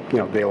 even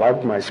though they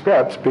loved my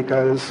scripts,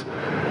 because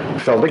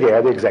Phil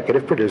DeGuerre, the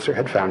executive producer,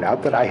 had found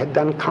out that I had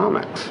done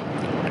comics.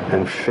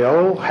 And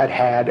Phil had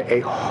had a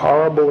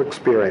horrible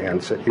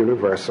experience at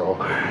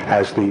Universal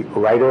as the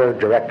writer,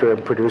 director,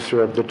 and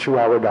producer of the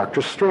 2-hour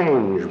Doctor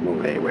Strange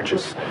movie, which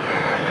was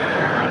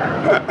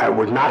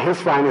not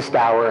his finest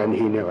hour, and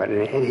he knew it.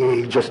 And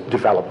he just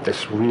developed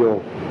this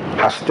real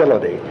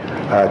hostility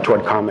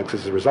toward comics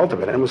as a result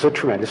of it, and it was a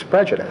tremendous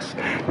prejudice.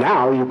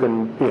 Now you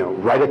can,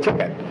 write a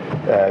ticket,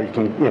 you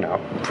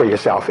can, for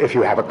yourself if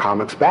you have a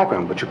comics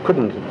background, but you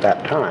couldn't at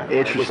that time.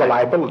 It was a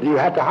liability. You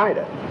had to hide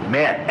it.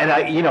 Man,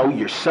 and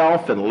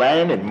yourself and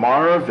Len and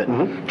Marv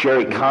and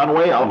Jerry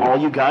Conway, all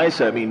you guys.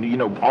 I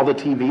mean, all the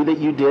TV that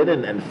you did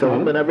and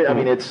film and everything. I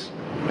mean, it's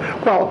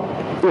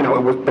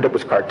it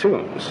was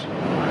cartoons.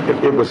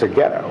 It was a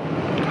ghetto.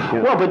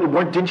 Well,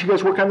 but didn't you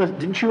also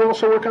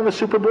work on the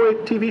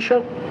Superboy TV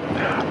show?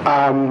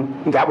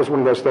 That was one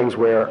of those things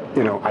where,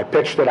 I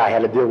pitched it, I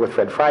had to deal with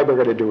Fred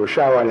Freiberger to do a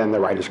show, and then the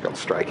Writers Guild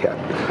strike hit.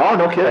 Oh,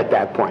 no kidding. At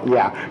that point,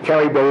 yeah.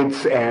 Kerry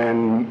Bates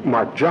and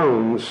Mark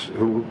Jones,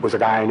 who was a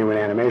guy I knew in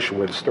animation,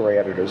 were the story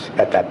editors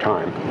at that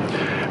time.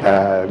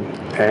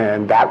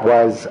 And that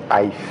was,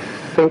 I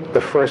think,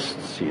 the first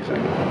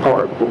season.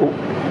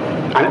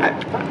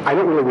 I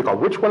don't really recall.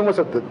 Which one was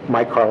it that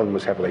Mike Carlin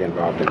was heavily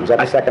involved in? Was that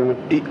the second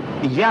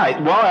one? Yeah,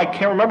 well, I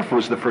can't remember if it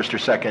was the first or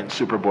second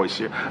Superboy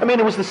series. I mean,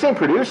 it was the same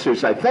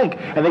producers, I think,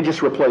 and they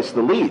just replaced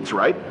the leads,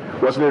 right?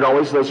 Wasn't it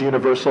always those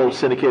Universal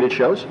syndicated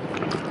shows?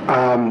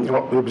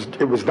 Well,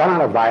 it was done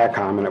on a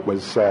Viacom, and it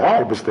was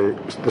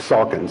the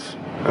Salkins.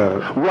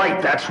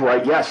 Right, that's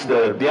right. Yes,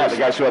 the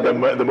guys who had the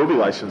movie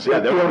license. Yeah,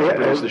 they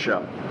produced the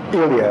show.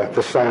 Ilya,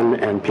 the son,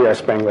 and Pierre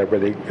Spengler were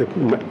the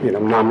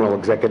nominal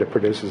executive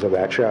producers of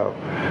that show,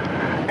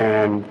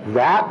 and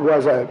that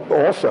was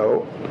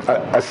also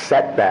a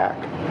setback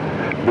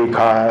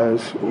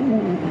because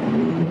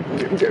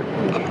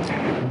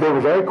they were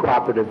very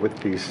cooperative with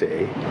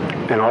DC,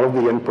 and all of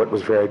the input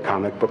was very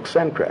comic book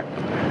centric,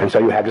 and so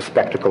you had the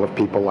spectacle of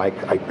people like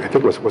I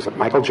think it was it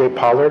Michael J.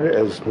 Pollard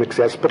as Mick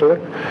Zespitler,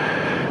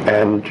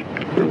 and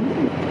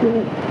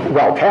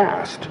well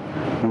cast.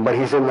 But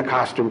he's in the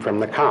costume from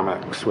the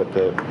comics with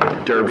the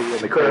derby and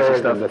the crazy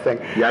stuff. And the thing.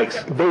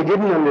 Yikes. They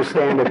didn't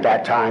understand at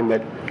that time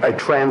that a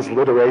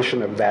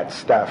transliteration of that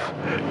stuff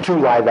to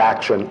live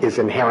action is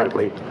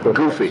inherently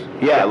goofy.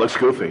 Yeah, it looks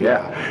goofy.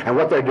 Yeah. And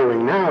what they're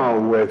doing now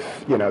with,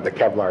 the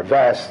Kevlar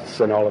vests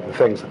and all of the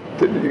things,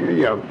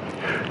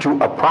 to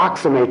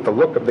approximate the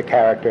look of the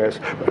characters,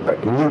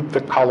 but mute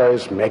the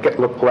colors, make it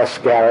look less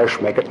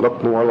garish, make it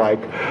look more like,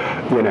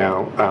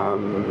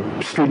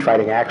 street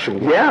fighting action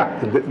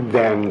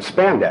than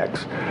spandex,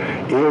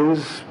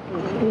 is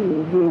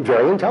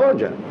very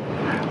intelligent.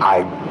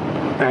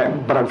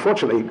 But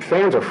unfortunately,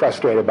 fans are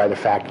frustrated by the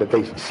fact that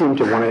they seem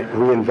to want to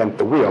reinvent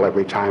the wheel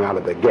every time out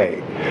of the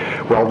gate.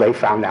 Well, they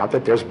found out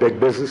that there's big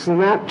business in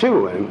that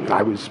too, and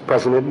I was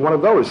present in one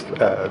of those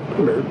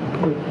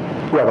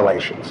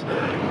revelations.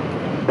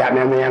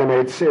 Batman the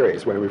Animated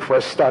Series, when we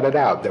first started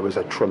out, there was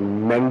a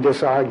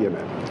tremendous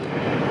argument.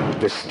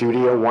 The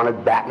studio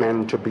wanted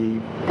Batman to be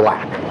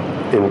black,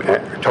 in a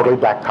totally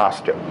black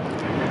costume.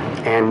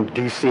 And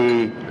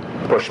DC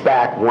pushed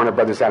back. Warner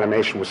Brothers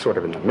Animation was sort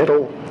of in the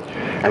middle.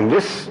 And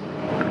this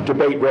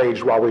debate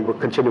raged while we were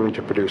continuing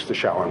to produce the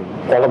show. And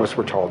all of us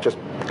were told, just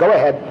go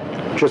ahead,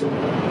 just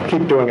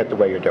keep doing it the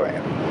way you're doing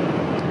it.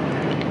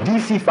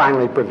 DC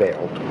finally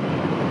prevailed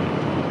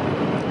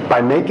by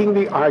making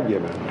the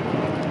argument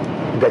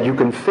that you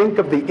can think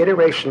of the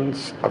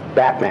iterations of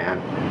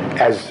Batman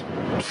as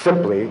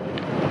simply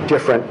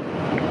different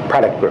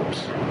product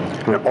groups.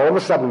 And all of a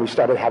sudden we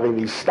started having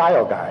these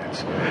style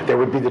guides. There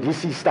would be the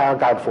DC style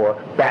guide for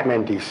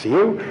Batman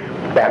DCU,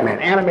 Batman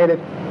Animated,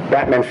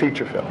 Batman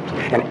feature films.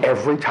 And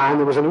every time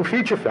there was a new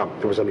feature film,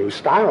 there was a new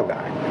style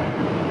guide.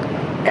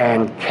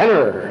 And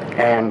Kenner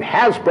and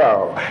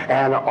Hasbro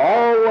and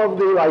all of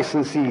the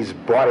licensees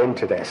bought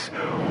into this.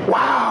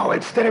 Wow,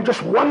 instead of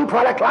just one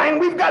product line,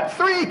 we've got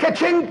 3,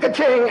 ka-ching,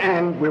 ka-ching,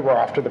 and we were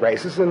off to the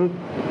races, and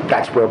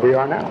that's where we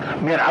are now.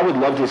 Man, I would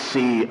love to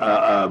see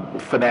a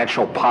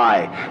financial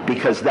pie,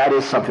 because that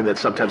is something that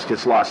sometimes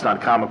gets lost on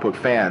comic book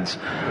fans.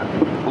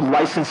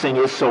 Licensing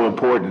is so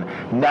important.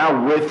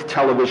 Now with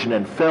television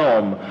and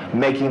film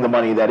making the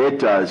money that it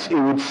does, it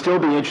would still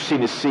be interesting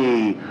to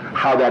see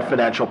how that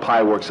financial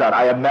pie works out.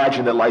 I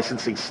imagine that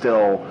licensing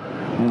still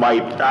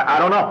might, I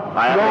don't know.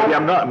 Maybe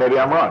I'm not. Maybe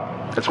I'm wrong.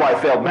 That's why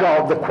I failed.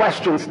 Well, the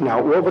questions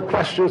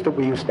that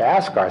we used to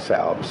ask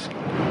ourselves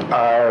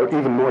are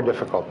even more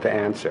difficult to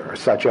answer,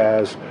 such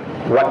as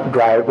what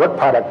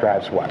product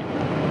drives what.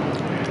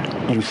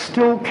 You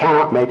still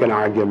cannot make an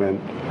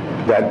argument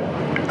that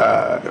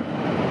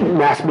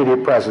mass media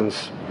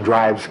presence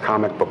drives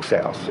comic book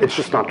sales. It's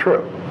just not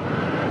true.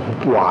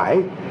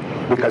 Why?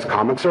 Because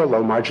comics are a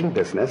low-margin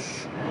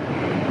business,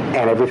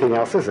 and everything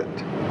else isn't.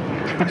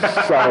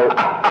 So,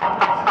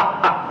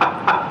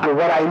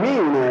 what I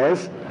mean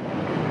is,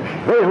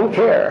 they don't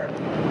care.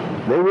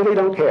 They really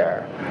don't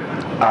care.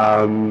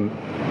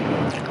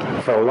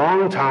 For a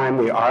long time,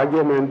 the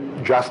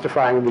argument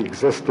justifying the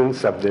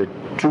existence of the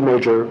 2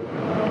 major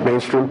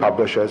mainstream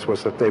publishers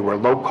was that they were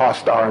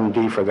low-cost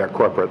R&D for their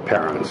corporate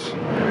parents.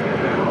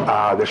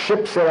 The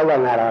ship sailed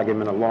on that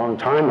argument a long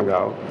time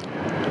ago,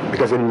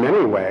 because in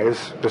many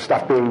ways, the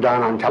stuff being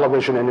done on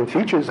television and in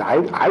features,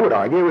 I would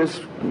argue,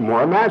 is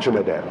more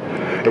imaginative.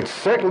 It's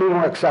certainly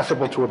more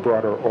accessible to a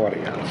broader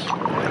audience.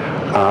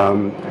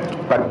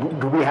 But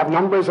do we have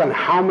numbers on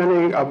how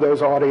many of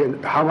those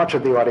audience, how much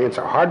of the audience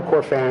are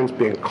hardcore fans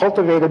being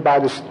cultivated by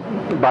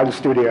the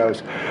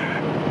studios,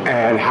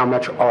 and how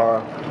much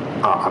are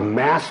a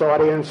mass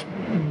audience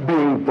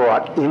being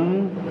brought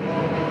in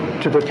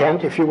to the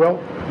tent, if you will?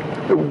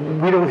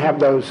 We don't have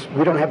those.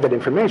 We don't have that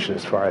information,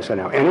 as far as I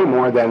know, any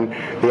more than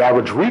the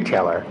average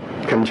retailer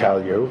can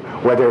tell you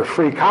whether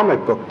Free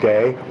Comic Book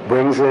Day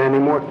brings in any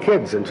more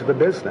kids into the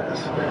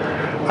business.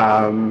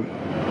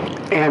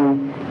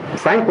 And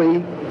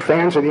frankly,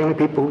 fans are the only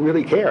people who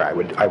really care. I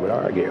would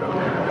argue.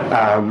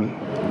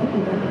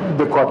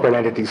 The corporate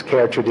entities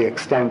care to the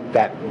extent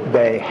that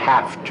they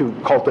have to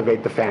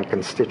cultivate the fan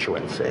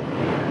constituency.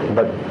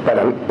 But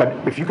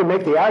if you can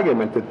make the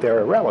argument that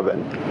they're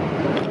irrelevant,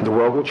 the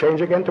world will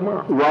change again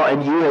tomorrow. Well,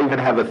 and you even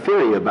have a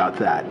theory about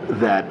that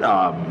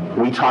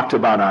we talked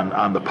about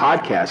on the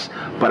podcast,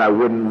 but I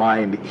wouldn't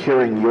mind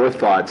hearing your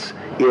thoughts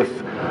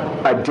if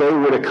a day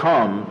were to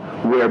come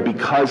where,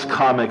 because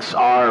comics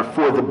are,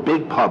 for the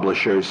big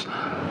publishers,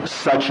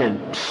 such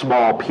a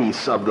small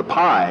piece of the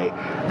pie,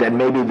 that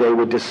maybe they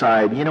would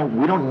decide, we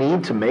don't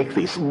need to make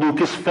these.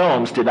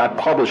 Lucasfilms did not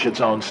publish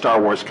its own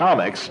Star Wars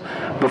comics.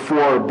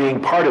 Before being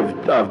part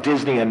of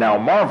Disney and now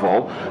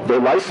Marvel, they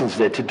licensed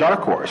it to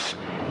Dark Horse.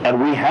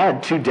 And we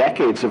had 2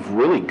 decades of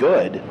really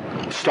good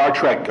Star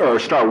Trek or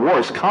Star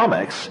Wars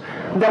comics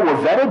that were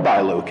vetted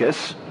by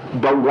Lucas,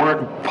 but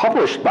weren't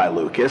published by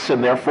Lucas,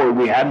 and therefore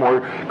we had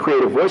more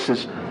creative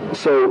voices.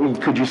 So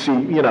could you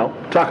see,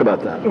 talk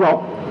about that?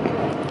 Well,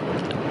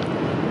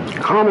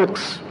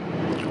 comics,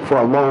 for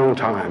a long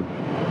time,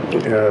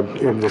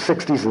 in the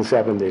 60s and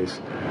 70s,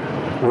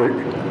 were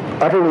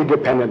utterly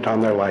dependent on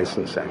their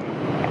licensing.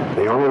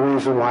 The only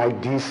reason why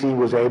DC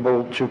was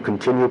able to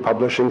continue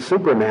publishing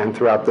Superman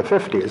throughout the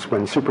 50s,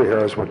 when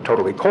superheroes were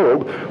totally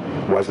cold,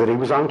 was that he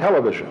was on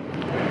television.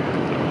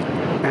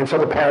 And so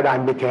the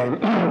paradigm became,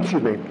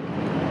 excuse me,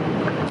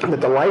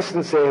 that the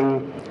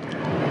licensing,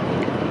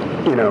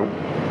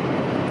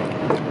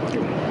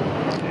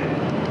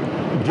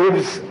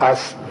 gives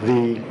us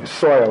the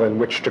soil in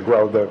which to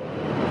grow the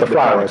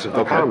flowers of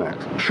the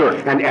comics. Sure.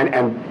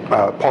 And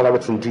Paul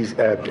Levitz and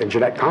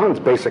Jeanette Kahn's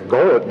basic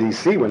goal at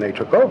DC when they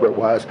took over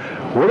was,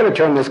 we're going to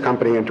turn this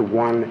company into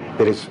one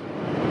that is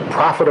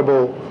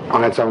profitable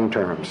on its own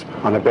terms,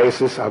 on the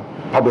basis of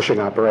publishing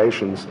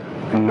operations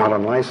and not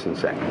on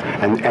licensing.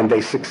 And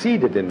they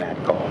succeeded in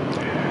that goal.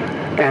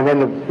 And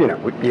then,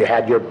 you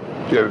had the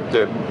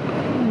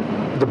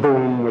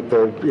boom with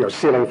the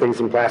sealing things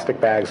in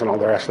plastic bags and all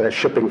the rest of that,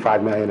 shipping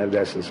 5 million of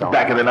this and so on.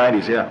 Back in the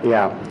 90s, yeah.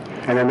 Yeah,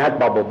 and then that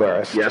bubble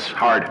burst. Yes,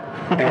 hard.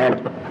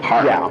 And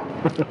hard. Yeah,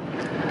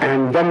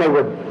 and then they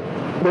were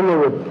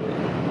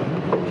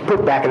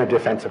put back in a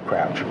defensive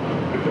crouch.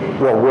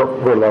 Well,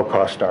 we're low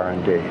cost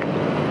R&D.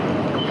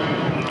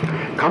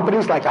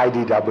 Companies like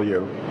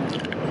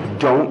IDW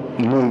don't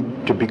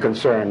need to be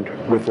concerned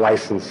with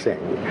licensing.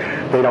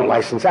 They don't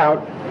license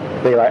out;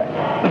 they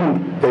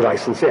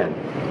license in.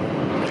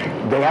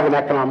 They have an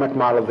economic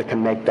model that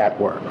can make that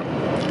work.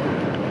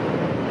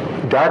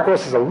 Dark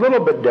Horse is a little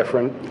bit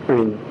different. I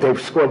mean,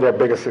 they've scored their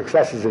biggest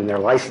successes in their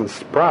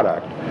licensed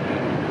product,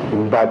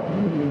 but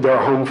they're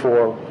home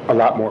for a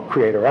lot more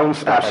creator-owned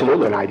stuff than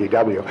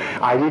IDW.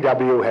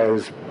 IDW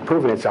has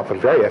proven itself a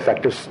very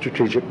effective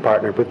strategic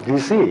partner with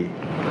DC.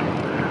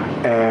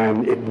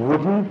 And it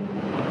wouldn't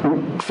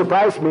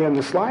surprise me in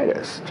the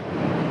slightest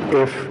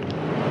if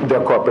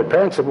their corporate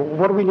parents said, well,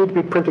 what do we need to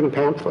be printing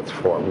pamphlets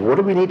for? What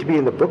do we need to be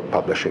in the book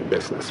publishing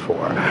business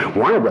for?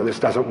 Warner Brothers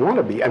doesn't want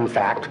to be. In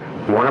fact,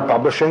 Warner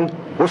Publishing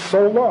was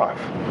sold off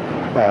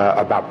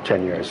about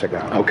 10 years ago.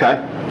 Okay.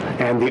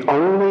 And the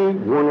only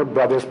Warner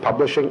Brothers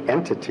publishing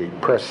entity,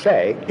 per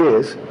se,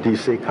 is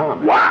DC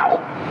Comics. Wow.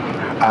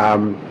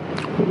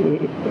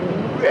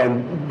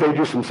 And they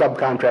do some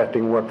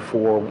subcontracting work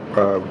for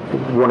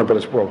Warner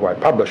Brothers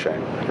Worldwide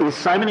Publishing. Is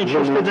Simon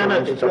interested in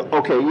it?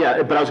 Okay,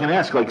 yeah, but I was going to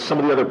ask, like, some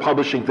of the other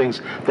publishing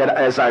things that,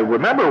 as I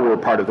remember, were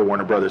part of the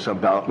Warner Brothers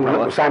umbrella.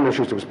 No, Simon &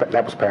 Schuster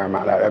that was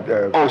Paramount.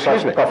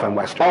 Excuse me. Buff and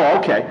Western. Oh,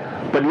 okay.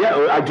 But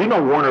yeah, I do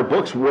know Warner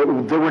Books.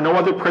 There were no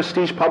other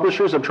prestige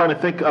publishers. I'm trying to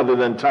think other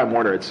than Time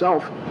Warner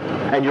itself.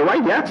 And you're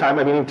right, yeah, Time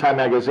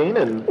Magazine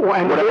and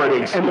whatever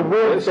it is. And the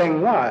weird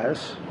thing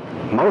was,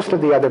 most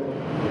of the other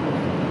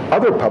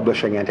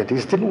publishing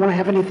entities didn't want to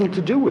have anything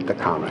to do with the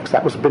comics.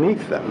 That was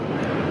beneath them.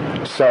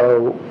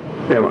 So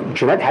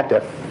Jeanette had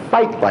to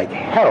fight like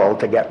hell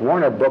to get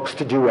Warner Books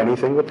to do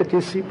anything with the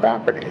DC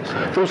properties.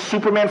 Those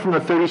Superman from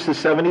the 30s to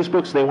 70s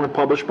books, they weren't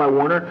published by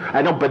Warner?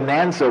 I know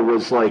Bonanza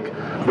was like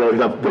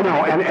the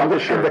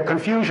publisher. And the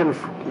confusion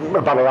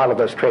about a lot of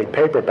those trade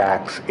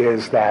paperbacks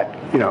is that,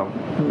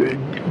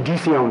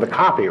 DC owned the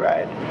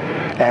copyright.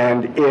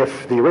 And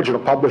if the original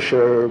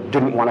publisher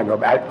didn't want to go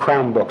back,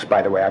 Crown Books,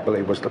 by the way, I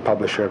believe was the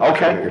publisher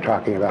that you're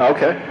talking about.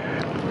 Okay.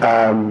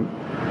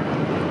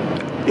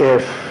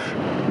 If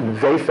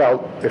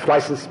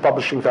licensed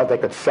publishing felt they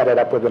could set it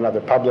up with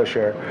another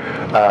publisher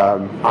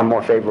on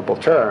more favorable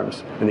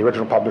terms, and the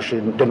original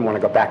publisher didn't want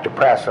to go back to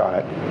press on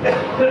it,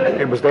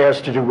 it was theirs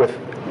to do with,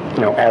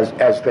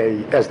 as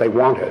they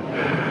wanted.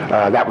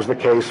 That was the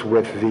case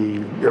with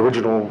the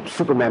original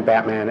Superman,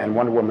 Batman, and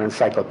Wonder Woman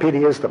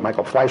encyclopedias that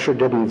Michael Fleischer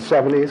did in the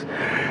 70s,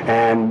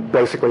 and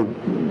basically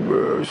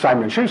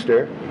Simon &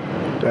 Schuster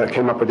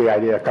came up with the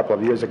idea a couple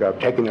of years ago of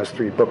taking those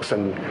 3 books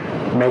and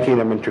making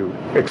them into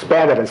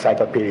expanded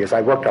encyclopedias.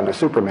 I worked on the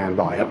Superman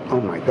volume. Oh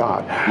my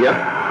God.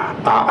 Yeah.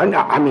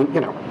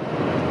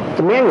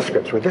 The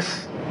manuscripts were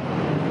this.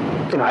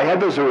 I had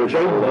those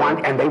original.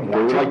 They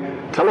wanted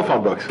like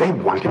telephone books. They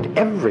wanted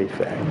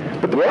everything.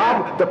 But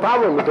the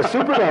problem with the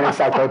Superman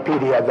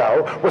encyclopedia,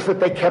 though, was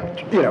that they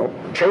kept,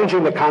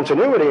 changing the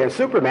continuity in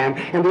Superman,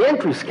 and the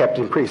entries kept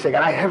increasing.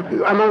 And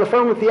I'm on the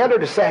phone with the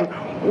editor saying,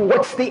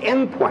 "What's the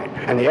end point?"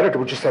 And the editor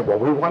would just say, "Well,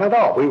 we want it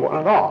all. We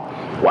want it all."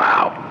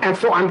 Wow. And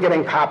so I'm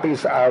getting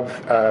copies of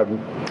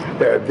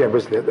there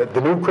was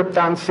the new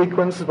Krypton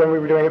sequence when we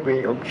were doing it.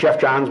 Jeff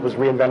Johns was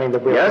reinventing the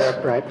wheel,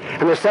 right?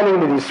 And they're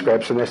sending me these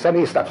scripts, and they're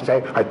sending me stuff and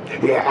saying,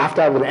 "You have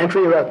to have an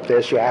entry about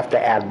this. You have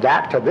to add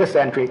that to this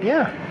entry."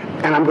 Yeah.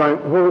 And I'm going,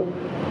 well,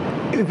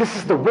 this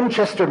is the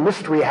Winchester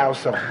Mystery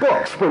House of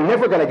books. We're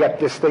never going to get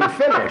this thing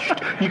finished.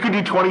 You could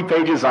do 20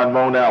 pages on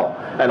Mon-El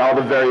and all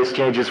the various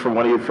changes from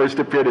when he had first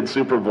appeared in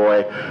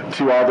Superboy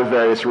to all the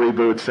various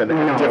reboots and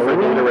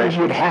different iterations.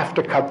 You'd have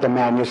to cut the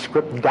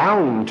manuscript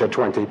down to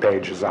 20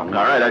 pages on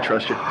All right, I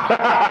trust you.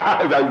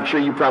 I'm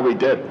sure you probably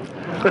did.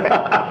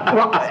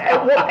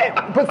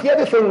 But the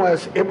other thing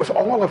was, it was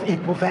all of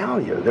equal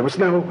value. There was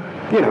no,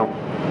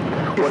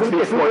 isn't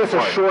this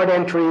a short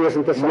entry?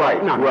 Isn't this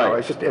right? No.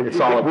 It's just we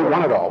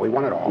want it all. We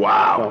want it all.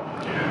 Wow.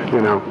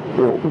 So,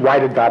 why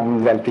did God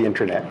invent the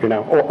internet?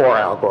 Or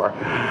Al Gore?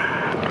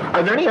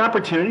 Are there any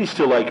opportunities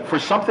to for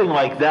something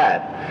like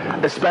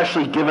that,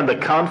 especially given the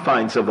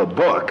confines of a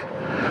book,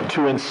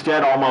 to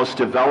instead almost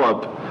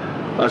develop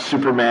a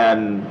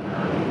Superman,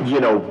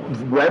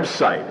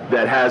 website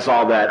that has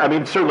all that? I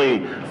mean,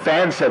 certainly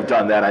fans have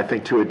done that, I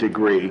think, to a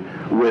degree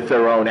with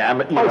their own,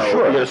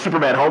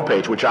 Superman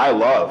homepage, which I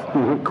love.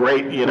 Mm-hmm.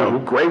 Great,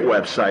 great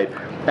website,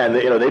 and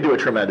they do a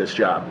tremendous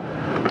job.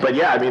 But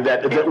yeah, I mean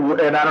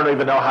and I don't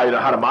even know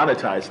how to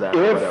monetize that.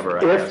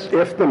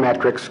 If the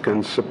metrics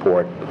can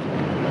support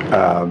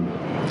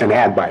an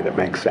ad buy that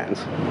makes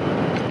sense,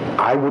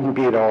 I wouldn't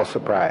be at all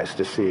surprised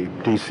to see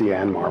DC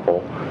and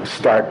Marvel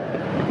start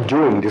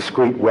doing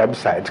discrete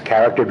websites,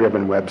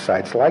 character-driven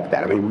websites like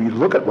that. I mean, we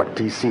look at what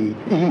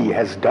DCE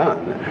has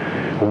done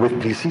with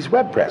DC's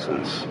web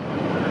presence.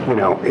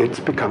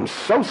 It's become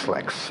so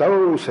slick,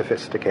 so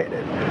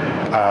sophisticated.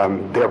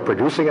 They're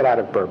producing it out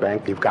of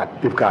Burbank. You've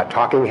got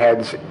talking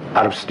heads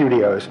out of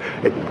studios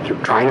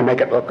trying to make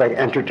it look like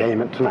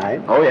Entertainment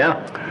Tonight. Oh, yeah.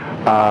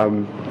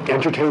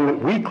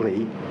 Entertainment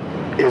Weekly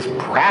is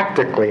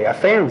practically a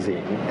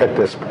fanzine at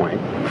this point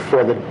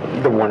for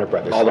the Warner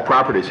Brothers. All the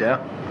properties, yeah.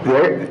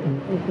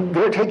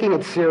 They're taking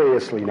it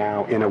seriously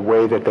now in a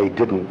way that they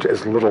didn't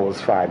as little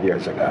as 5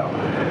 years ago.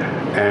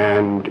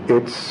 And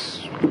it's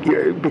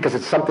because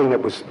it's something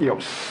that was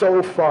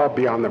so far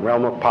beyond the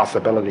realm of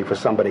possibility for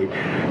somebody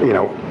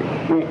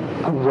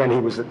when he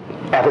was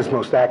at his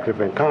most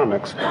active in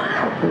comics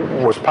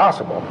was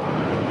possible,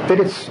 that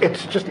it's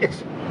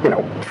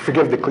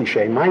forgive the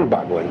cliche,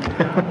 mind-boggling.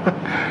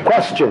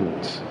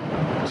 Questions.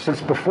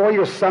 Since before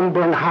your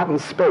sunburn hot in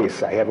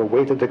space, I have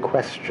awaited a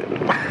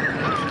question.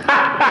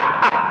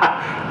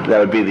 That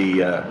would be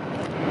the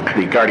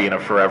Guardian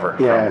of Forever.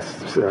 Yes.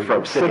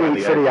 From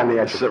City on the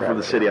Edge of Forever. From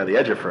the City on the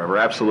Edge of Forever,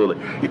 absolutely.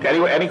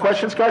 Any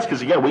questions, guys?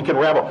 Because, again, we can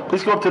ramble.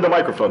 Please go up to the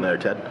microphone there,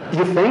 Ted.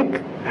 You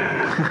think?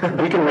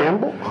 We can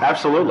ramble?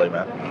 Absolutely,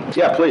 man.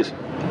 Yeah, please.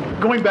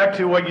 Going back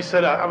to what you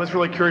said, I was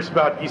really curious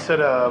about, you said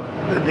about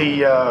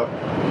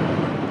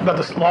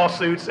the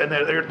lawsuits, and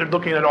they're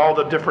looking at all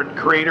the different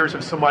creators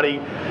of somebody.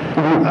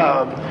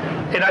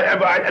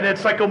 And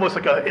it's like almost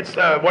like it's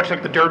watching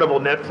like the Daredevil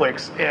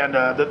Netflix, and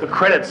the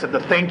credits and the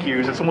thank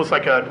yous. It's almost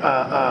like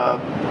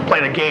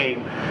playing a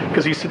game,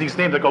 because you see these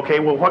names like,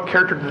 okay, well, what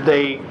character are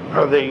they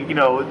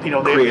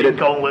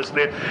created?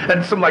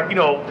 And some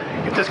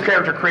if this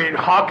character created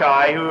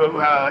Hawkeye, who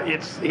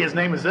his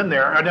name is in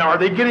there. Now, are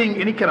they getting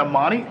any kind of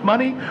money,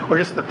 or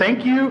just the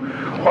thank you,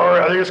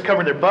 or are they just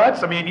covering their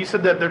butts? I mean, you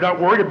said that they're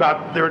not worried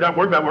about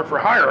work for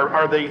hire.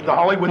 Are they the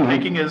Hollywood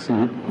thinking is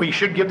we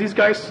should give these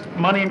guys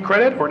money and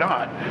credit or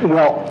not?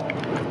 Well,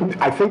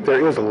 I think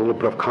there is a little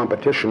bit of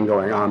competition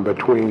going on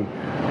between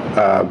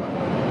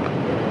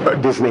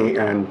Disney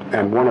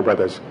and Warner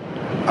Brothers,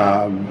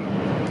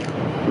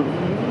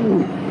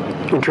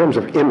 in terms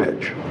of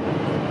image,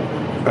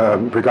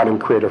 regarding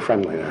creator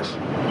friendliness.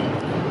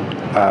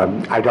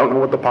 I don't know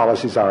what the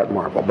policies are at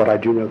Marvel, but I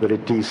do know that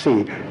at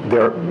DC,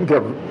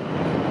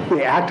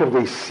 they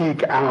actively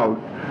seek out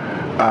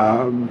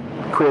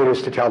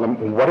creators to tell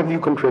them, what have you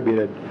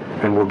contributed,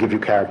 and we'll give you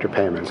character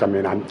payments. I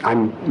mean,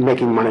 I'm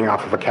making money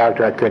off of a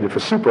character I created for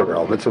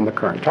Supergirl that's in the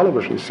current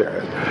television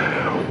series.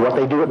 What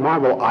they do at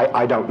Marvel,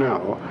 I don't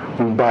know,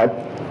 but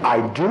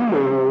I do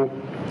know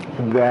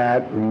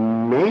that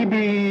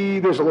maybe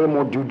there's a little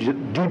more due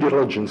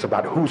diligence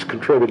about who's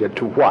contributed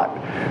to what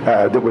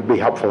that would be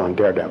helpful on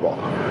Daredevil.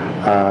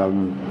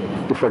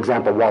 For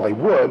example, Wally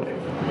Wood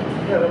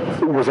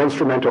was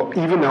instrumental,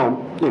 even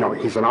though,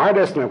 he's an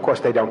artist, and of course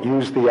they don't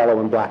use the yellow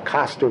and black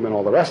costume and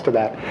all the rest of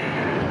that.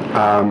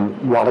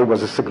 Wally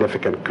was a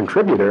significant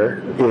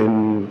contributor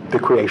in the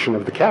creation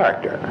of the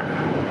character.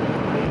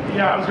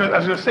 Yeah, I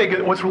was going to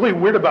say, what's really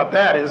weird about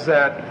that is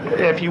that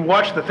if you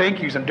watch the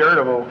thank yous in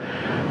Daredevil,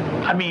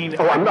 I mean...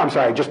 Oh, I'm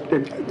sorry, just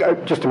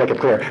to make it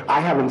clear, I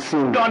haven't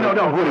seen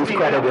Woody's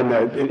credit in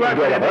Daredevil.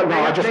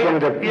 No, I just wanted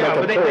to make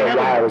it clear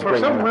why I was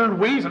bringing it up. For some weird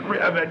reason...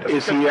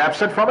 Is he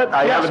absent from it?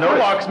 I haven't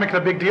noticed. Spurlock's making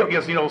a big deal,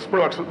 because, David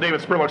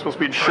Spurlock's supposed to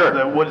be in charge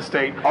of the Wood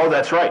estate. Oh,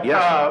 that's right,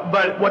 yes.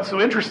 But what's so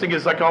interesting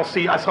is,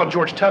 I saw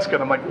George Teska,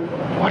 and I'm like,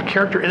 what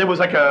character? And it was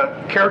like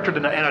a character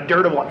in a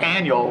Daredevil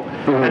annual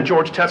that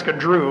George Teska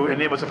drew,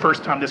 and it was the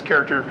first time this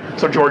character,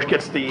 so George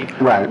gets the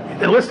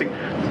listing.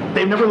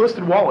 They've never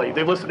listed Wally.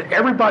 They've listed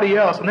everybody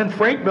else, and then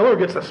Frank Miller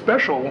gets a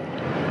special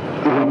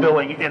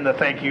billing in the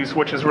thank yous,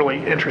 which is really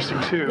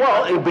interesting too.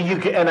 Well, but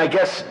and I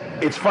guess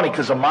it's funny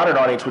because a modern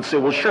audience would say,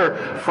 well, sure,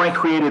 Frank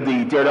created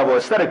the Daredevil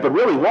aesthetic, but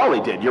really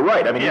Wally did. You're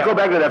right. I mean, you go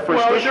back to that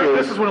first issue.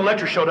 This is when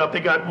Elektra showed up. They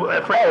got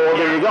Frank. Oh, well,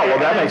 there you go. Well,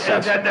 that makes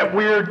sense. That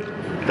weird.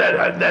 That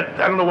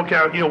I don't know what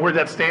kind of, where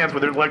that stands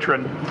with Elektra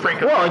and Frank.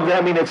 Well,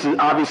 I mean, it's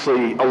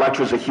obviously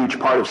Elektra's a huge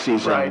part of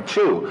season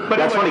 2. But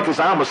that's funny because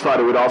I almost thought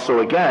it would also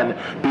again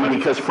be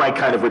because Frank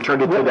kind of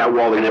returned it to that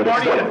Wally Wood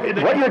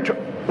aesthetic.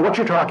 What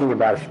you're talking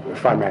about,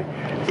 if I may,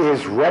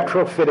 is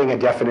retrofitting a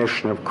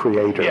definition of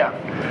creator. Yeah.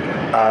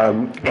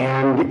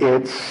 And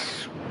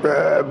it's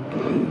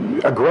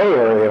a gray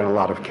area in a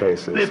lot of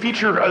cases.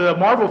 The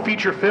Marvel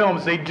feature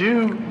films, they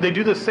do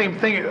the same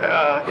thing,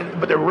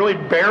 but they're really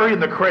buried in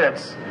the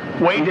credits,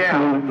 way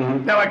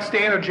down. Now, like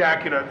Stan or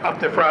Jack, up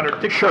the front,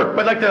 or sure.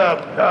 But like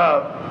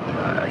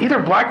the either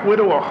Black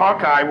Widow or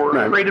Hawkeye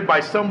were created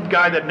by some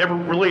guy that never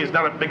really is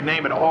not a big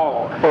name at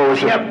all. Oh,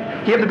 he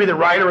had to be the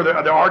writer or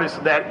the artist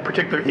of that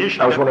particular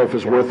issue. I was wondering if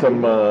it's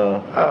Wortham.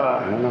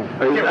 I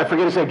don't know. I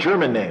forget his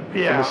German name from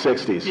the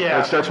 '60s. Yeah.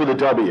 It starts with a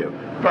W.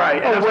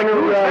 Right.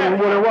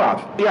 Winter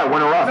Roth. Yeah,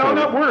 Winter Roth. No,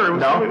 not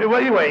Winter. Well,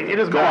 anyway, it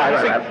doesn't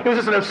matter. It was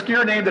just an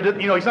obscure name that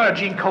he's not a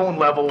Gene Colan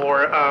level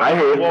or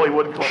Wally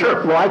Wood.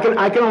 Sure. Well,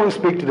 I can only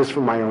speak to this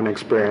from my own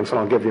experience, and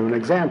I'll give you an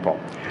example.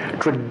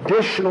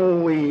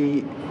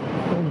 Traditionally,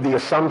 the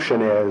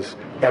assumption is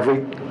every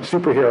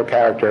superhero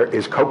character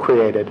is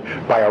co-created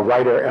by a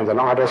writer and an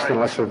artist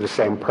unless they're the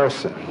same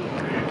person.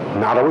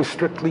 Not always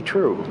strictly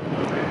true.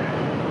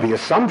 The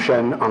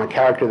assumption on a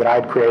character that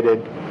I'd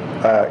created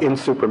in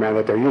Superman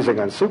that they're using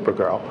on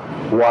Supergirl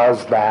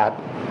was that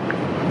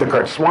the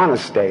Kurt Swan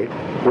estate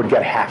would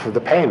get half of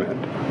the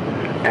payment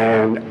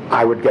and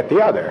I would get the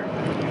other,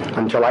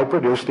 until I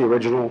produced the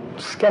original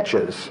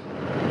sketches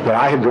that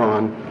I had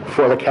drawn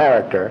for the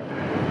character,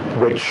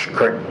 which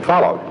Kurt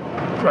followed.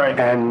 Right.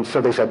 And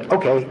so they said,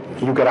 okay,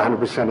 you get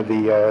 100% of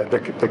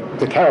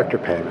the character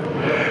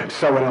payment.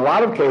 So in a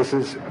lot of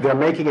cases, they're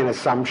making an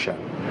assumption.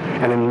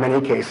 And in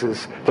many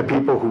cases, the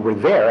people who were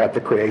there at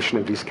the creation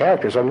of these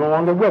characters are no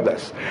longer with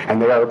us.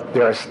 And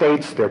their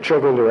estates, their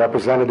children, their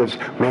representatives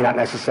may not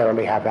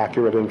necessarily have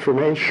accurate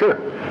information.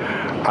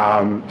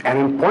 And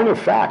in point of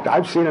fact,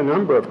 I've seen a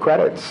number of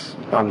credits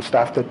on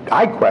stuff that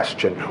I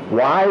question.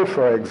 Why,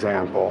 for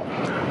example,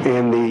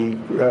 in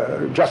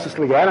the Justice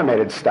League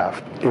animated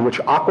stuff, in which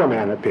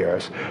Aquaman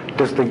appears,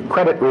 does the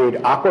credit read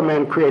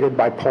Aquaman created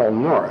by Paul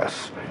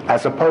Norris,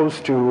 as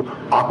opposed to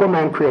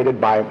Aquaman created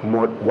by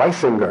Mort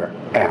Weisinger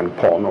and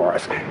Paul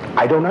Norris?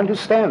 I don't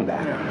understand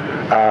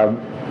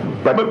that.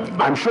 But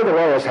I'm sure the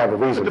lawyers have a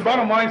reason. The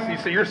bottom line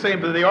is, you're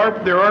saying that they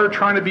are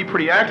trying to be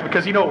pretty active,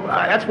 because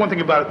that's one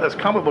thing about it as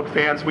comic book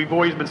fans. We've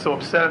always been so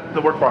upset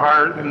the work for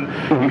hire, and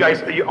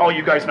all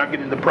you guys not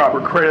getting the proper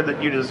credit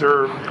that you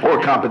deserve,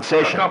 or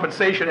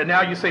compensation. And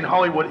now you're saying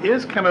Hollywood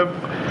is kind of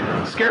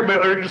scared, but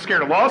are they just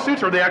scared of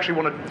lawsuits, or they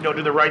actually want to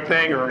do the right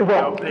thing? Or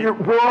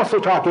we're also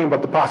talking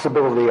about the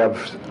possibility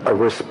of a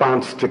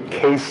response to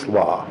case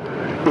law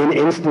in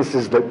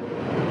instances that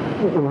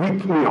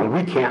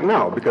we can't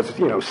know, because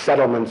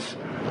settlements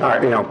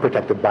are,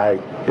 protected by,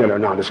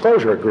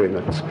 non-disclosure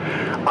agreements.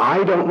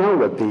 I don't know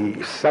what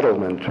the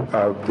settlement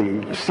of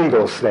the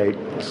Siegel State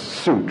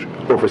suit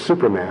over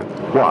Superman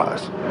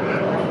was.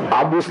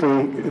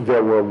 Obviously,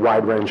 there were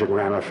wide-ranging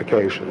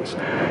ramifications.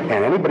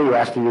 And anybody who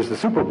has to use the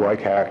Superboy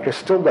character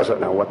still doesn't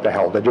know what the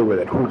hell to do with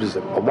it. Who does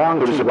it belong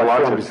to?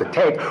 What form does it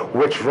take?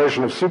 Which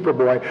version of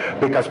Superboy?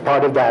 Because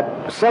part of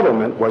that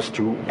settlement was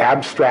to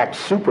abstract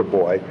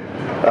Superboy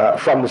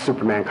from the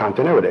Superman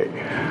continuity.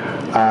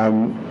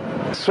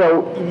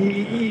 So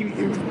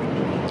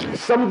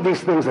some of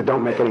these things that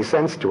don't make any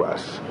sense to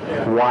us,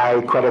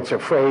 why credits are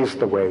phrased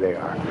the way they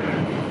are,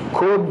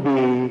 could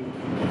be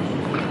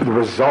the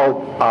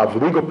result of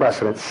legal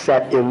precedent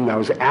set in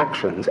those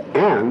actions,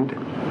 and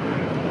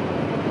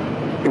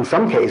in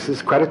some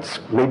cases, credits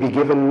may be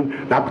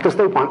given not because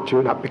they want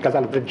to, not because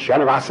out of the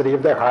generosity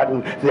of their heart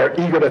and they're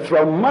eager to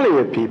throw money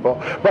at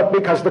people, but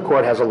because the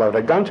court has a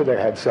loaded gun to their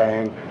head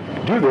saying,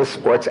 do this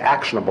or it's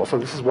actionable. So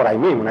this is what I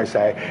mean when I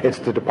say it's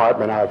the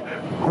department of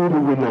who do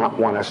we not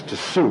want us to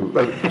sue?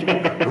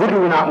 Who do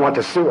we not want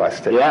to sue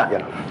us to?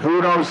 Yeah.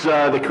 Who knows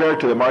the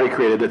character that Marty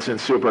created that's in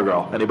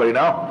Supergirl? Anybody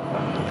know?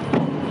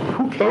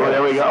 Who cares? Oh,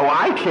 there we go. Oh,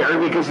 I care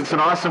because it's an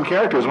awesome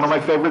character. It's one of my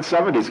favorite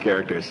 70s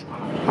characters.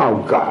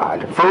 Oh,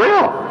 God. For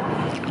real.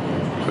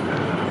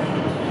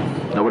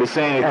 Nobody's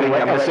saying anything.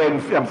 I'm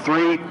saying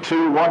 3,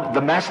 2, 1.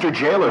 The Master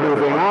Jailer.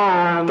 Moving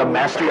on. The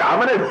Master.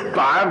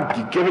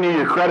 I'm giving you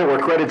your credit where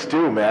credit's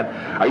due, man.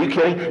 Are you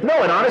kidding?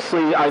 No, and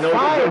honestly, I know.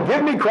 Fine,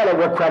 give me credit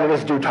where credit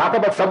is due. Talk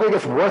about something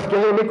that's worth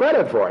giving me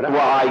credit for. Well,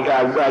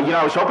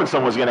 I was hoping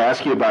someone was going to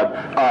ask you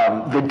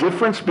about the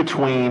difference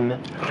between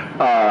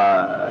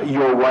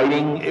your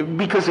writing,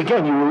 because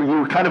again, you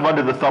were kind of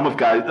under the thumb of a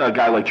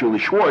guy like Julie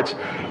Schwartz.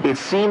 It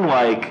seemed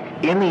like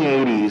in the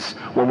 80s,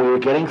 when we were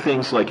getting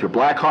things like your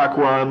Black Hawk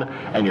run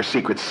and your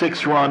Secret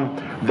Six run,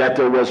 that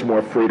there was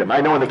more freedom. I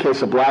know in the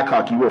case of Black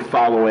Hawk, you were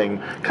following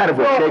kind of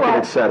what Shaken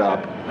had set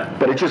up,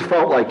 but it just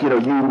felt like,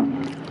 you...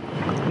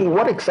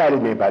 What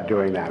excited me about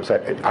doing that was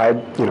that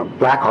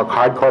Black Hawk,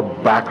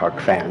 hardcore Black Hawk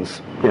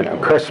fans,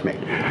 curse me.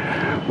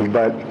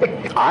 But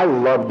I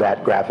loved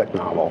that graphic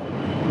novel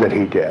that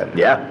he did.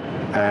 Yeah.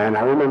 And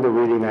I remember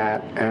reading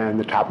that, and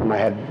the top of my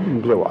head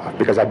blew off,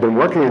 because I'd been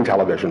working in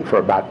television for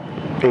about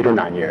 8 or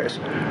 9 years,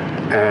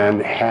 and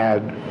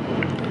had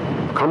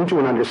come to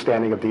an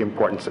understanding of the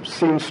importance of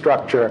scene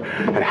structure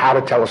and how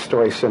to tell a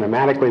story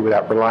cinematically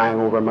without relying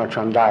over much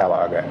on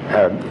dialogue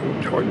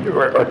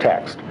or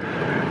text.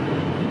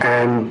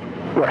 And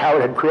what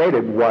Howard had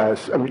created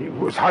was, it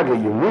was hardly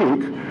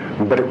unique,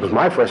 but it was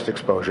my first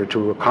exposure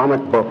to a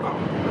comic book,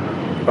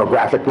 a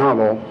graphic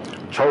novel,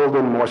 told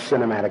in more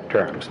cinematic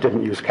terms.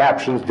 Didn't use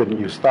captions, didn't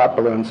use thought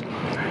balloons.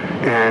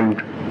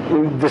 And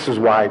this is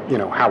why,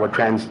 Howard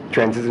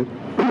transitioned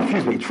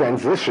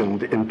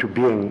into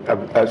being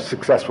a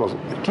successful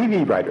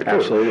TV writer, too.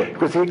 Absolutely.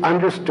 Because he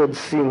understood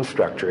scene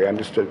structure, he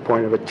understood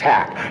point of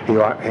attack, he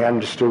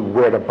understood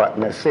where to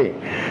button a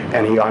scene,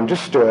 and he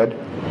understood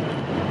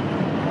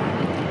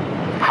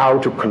how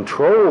to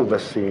control the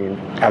scene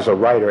as a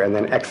writer and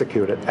then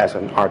execute it as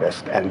an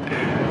artist. And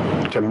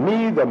to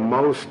me, the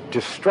most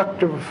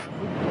destructive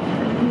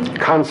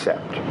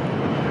concept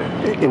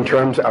in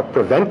terms of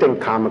preventing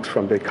comics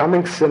from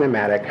becoming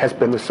cinematic has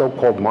been the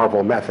so-called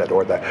Marvel method,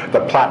 or the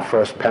plot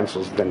first,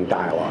 pencils, then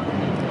dialogue.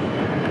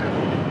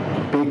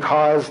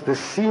 Because the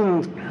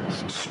scenes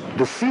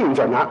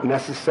are not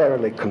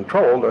necessarily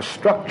controlled or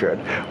structured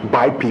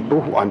by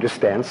people who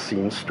understand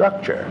scene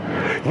structure.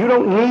 You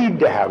don't need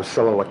to have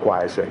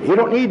soliloquizing. You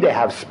don't need to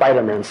have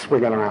Spider-Man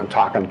swinging around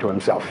talking to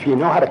himself. You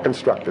know how to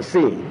construct a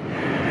scene.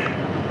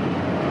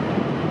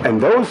 And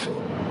those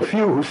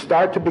few who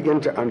start to begin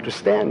to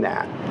understand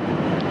that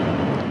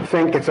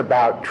think it's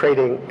about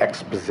trading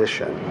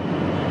exposition.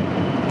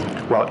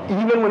 Well,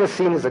 even when a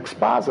scene is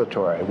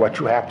expository, what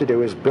you have to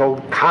do is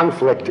build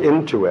conflict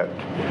into it.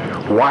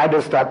 Why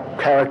does that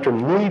character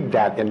need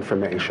that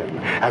information?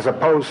 As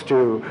opposed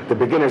to the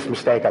beginner's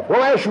mistake of,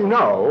 well, as you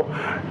know,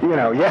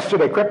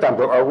 yesterday Krypton,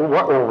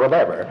 or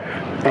whatever.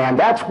 And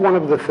that's one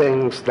of the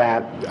things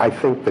that I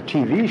think the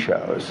TV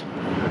shows,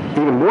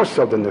 even more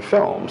so than the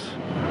films,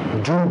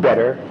 do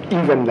better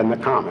even than the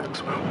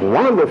comics.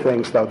 One of the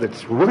things, though,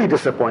 that's really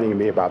disappointing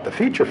me about the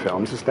feature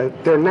films is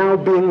that they're now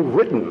being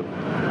written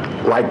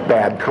like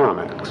bad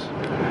comics.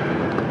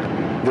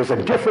 There's a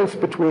difference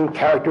between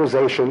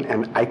characterization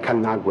and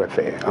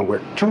iconography, and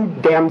we're too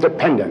damn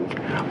dependent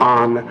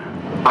on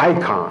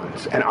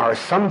icons and our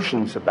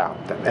assumptions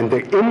about them and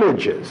the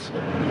images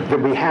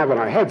that we have in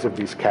our heads of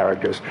these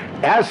characters.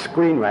 As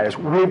screenwriters,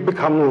 we've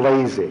become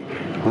lazy.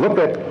 Look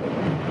at,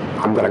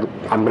 I'm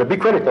gonna be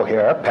critical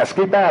here,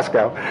 Pesky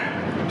Pasko,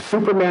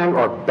 Superman,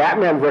 or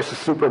Batman versus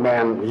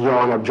Superman,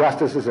 Yawn of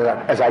Justice,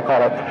 as I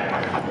call it.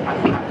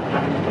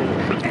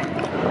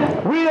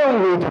 We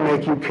don't need to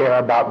make you care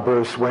about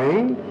Bruce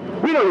Wayne.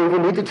 We don't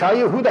even need to tell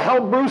you who the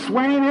hell Bruce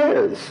Wayne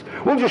is.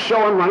 We'll just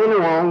show him running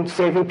around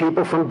saving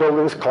people from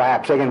buildings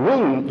collapsing,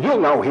 and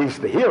you'll know he's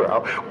the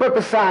hero. But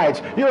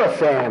besides, you're a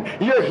fan.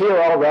 You're here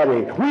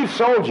already. We've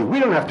sold you. We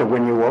don't have to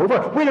win you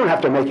over. We don't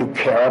have to make you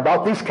care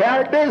about these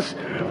characters.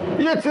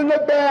 It's in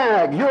the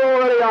bag. You're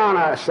already on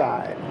our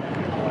side.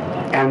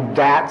 And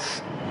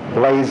that's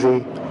lazy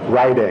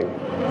writing.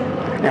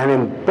 And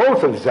in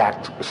both of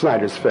Zack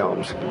Snyder's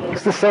films,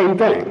 it's the same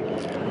thing.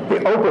 We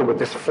open with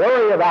this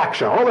flurry of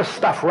action, all this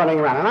stuff running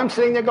around, and I'm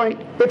sitting there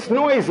going, it's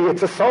noisy,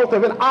 it's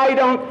assaultive, and I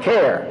don't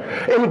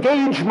care.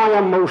 Engage my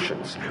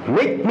emotions.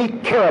 Make me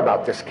care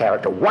about this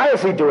character. Why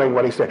is he doing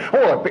what he's doing?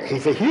 Oh,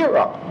 he's a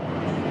hero.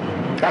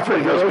 That's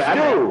what heroes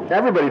do.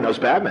 Everybody knows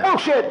Batman. Oh,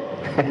 shit.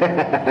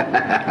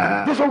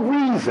 There's a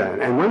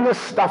reason, and when this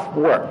stuff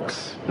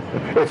works,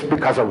 it's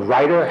because a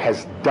writer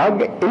has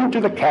dug into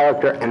the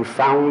character and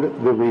found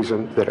the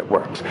reason that it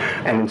works.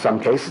 And in some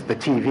cases, the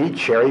TV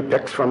cherry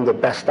picks from the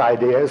best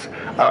ideas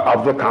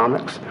of the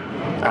comics.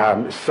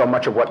 So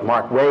much of what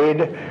Mark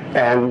Waid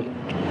and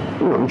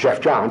Jeff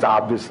Johns,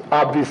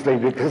 obviously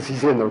because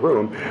he's in the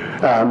room,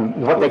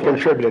 what they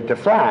contributed to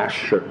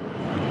Flash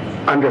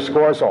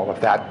underscores all of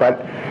that.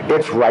 But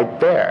it's right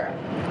there.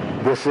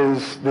 This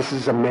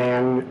is a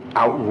man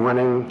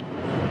outrunning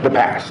the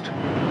past.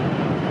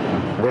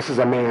 This is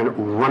a man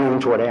running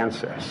toward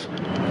answers.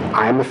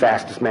 I am the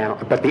fastest man.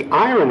 But the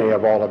irony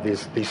of all of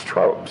these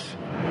tropes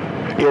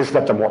is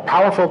that the more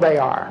powerful they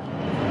are,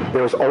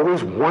 there is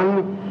always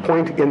one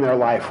point in their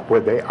life where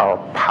they are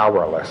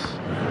powerless.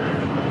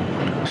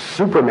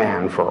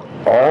 Superman, for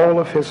all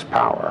of his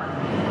power,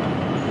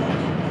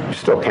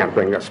 still can't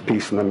bring us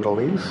peace in the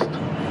Middle East.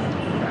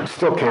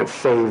 Still can't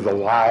save the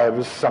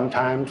lives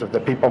sometimes of the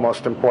people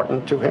most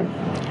important to him.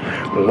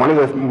 One of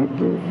the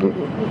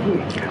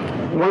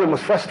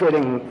most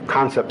frustrating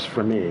concepts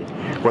for me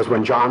was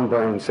when John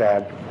Byrne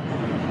said,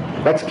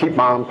 let's keep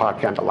Ma and Pa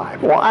Kent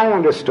alive. Well, I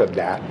understood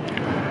that.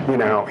 You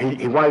know,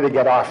 he wanted to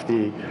get off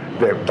the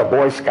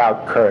Boy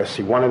Scout curse.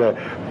 He wanted to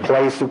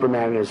play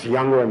Superman as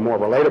younger and more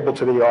relatable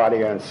to the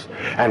audience,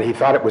 and he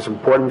thought it was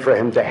important for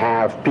him to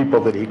have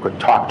people that he could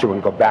talk to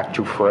and go back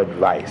to for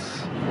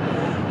advice.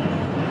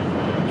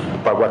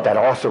 But what that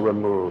also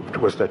removed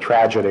was the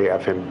tragedy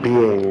of him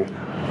being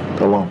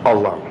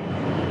alone.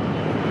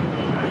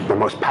 The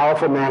most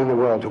powerful man in the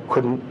world who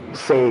couldn't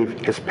save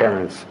his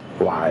parents'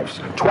 lives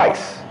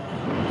twice.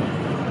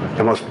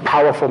 The most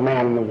powerful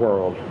man in the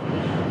world,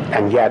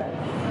 and yet,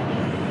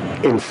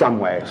 in some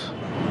ways,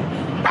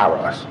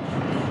 powerless.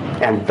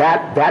 And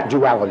that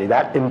duality,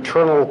 that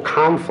internal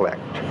conflict,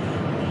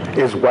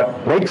 is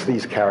what makes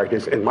these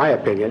characters, in my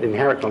opinion,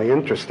 inherently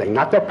interesting.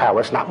 Not their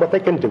powers, not what they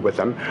can do with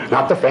them,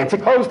 not the fancy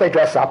clothes they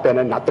dress up in,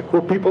 and not the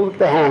cool people that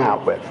they hang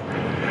out with.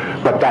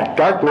 But that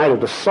dark night of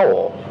the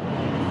soul,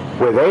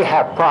 where they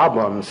have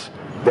problems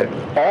that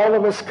all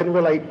of us can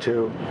relate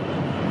to,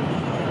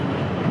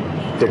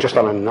 they're just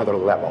on another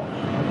level.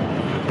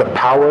 The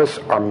powers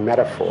are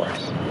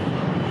metaphors.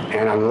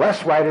 And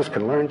unless writers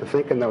can learn to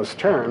think in those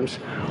terms,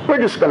 we're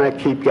just going to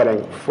keep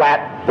getting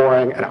flat,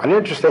 boring, and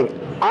uninteresting,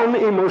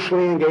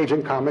 unemotionally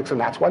engaging comics, and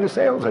that's why the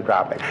sales are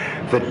dropping.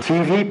 The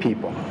TV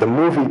people, the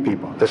movie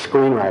people, the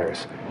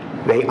screenwriters,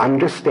 they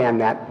understand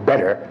that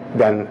better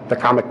than the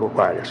comic book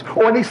writers.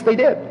 Or at least they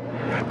did.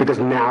 Because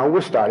now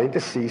we're starting to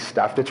see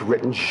stuff that's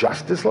written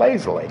just as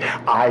lazily.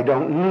 I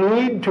don't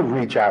need to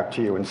reach out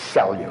to you and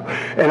sell you.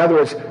 In other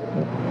words,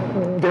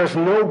 there's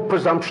no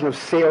presumption of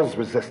sales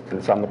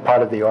resistance on the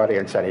part of the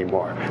audience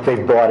anymore.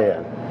 They've bought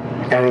in.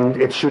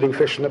 And it's shooting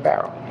fish in the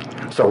barrel.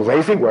 So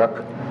lazy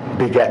work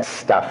begets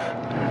stuff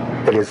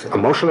that is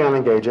emotionally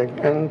unengaging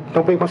and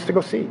nobody wants to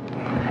go see.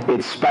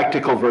 It's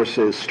spectacle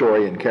versus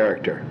story and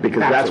character,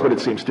 because that's what it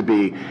seems to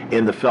be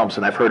in the films.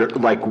 And I've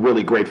heard like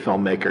really great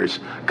filmmakers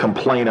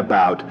complain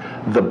about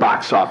the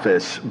box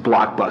office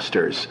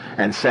blockbusters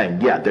and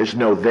saying, yeah, there's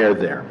no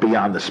there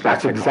beyond the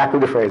spectacle. That's exactly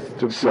the phrase that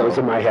goes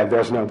in my head.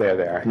 There's no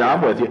there. No,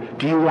 I'm with you.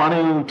 Do you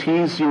want to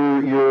tease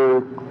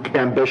your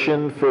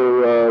ambition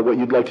for what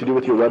you'd like to do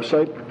with your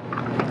website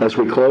as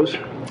we close?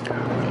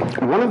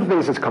 One of the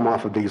things that's come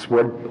off of these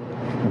Word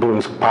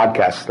Balloons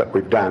podcasts that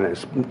we've done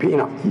is,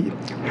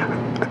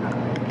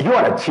 you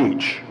ought to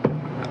teach.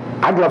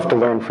 I'd love to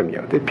learn from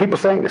you. People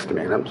saying this to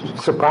me, and it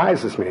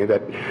surprises me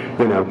that,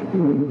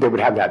 they would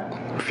have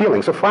that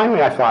feeling. So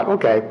finally I thought,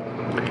 okay,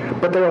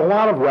 but there are a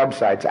lot of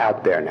websites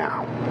out there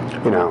now.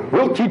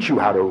 We'll teach you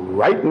how to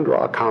write and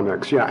draw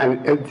comics,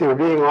 and they're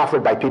being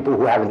offered by people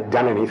who haven't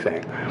done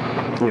anything.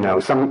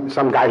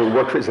 Some guy who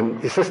worked as an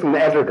assistant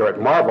editor at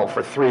Marvel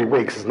for 3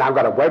 weeks has now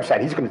got a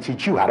website. He's going to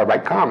teach you how to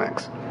write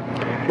comics.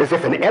 As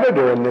if an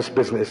editor in this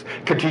business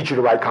could teach you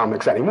to write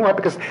comics anymore,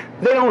 because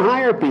they don't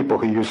hire people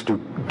who used to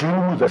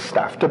do the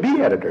stuff to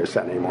be editors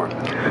anymore.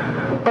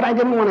 But I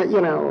didn't want to,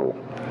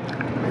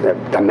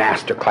 the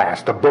master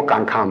class, the book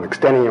on comics,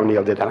 Denny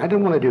O'Neil did that. I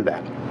didn't want to do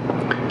that.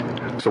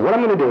 So what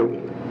I'm going to do,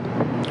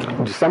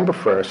 December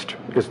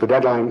 1st is the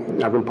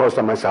deadline I've imposed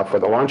on myself for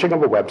the launching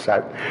of a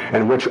website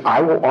in which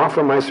I will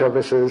offer my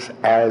services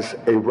as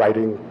a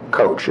writing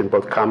coach in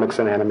both comics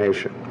and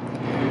animation.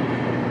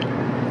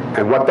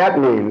 And what that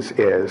means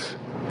is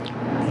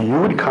you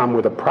would come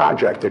with a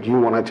project that you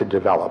wanted to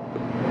develop.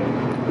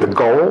 The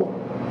goal,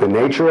 the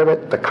nature of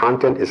it, the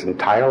content is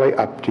entirely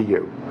up to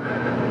you.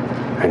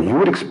 And you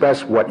would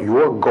express what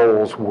your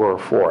goals were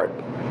for it.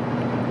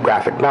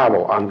 Graphic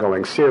novel,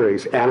 ongoing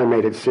series,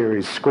 animated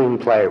series,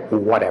 screenplay,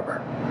 whatever.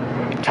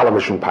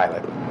 Television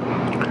pilot.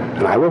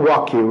 And I will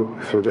walk you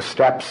through the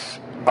steps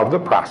of the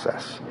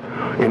process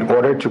in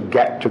order to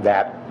get to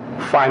that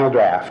final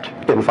draft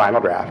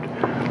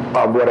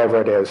of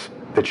whatever it is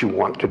that you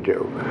want to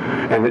do.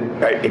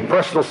 And a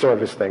personal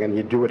service thing, and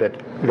you do it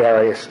at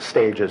various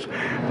stages.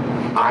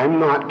 I'm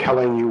not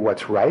telling you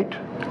what's right.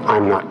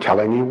 I'm not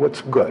telling you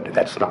what's good.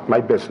 That's not my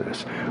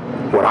business.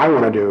 What I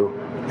want to do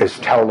is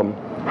tell them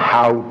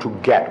how to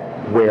get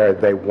where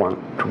they want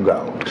to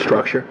go.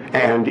 Structure.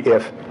 And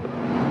if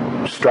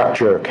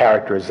structure,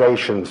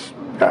 characterizations,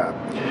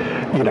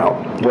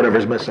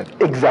 whatever's missing.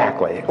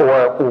 Exactly.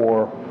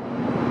 Or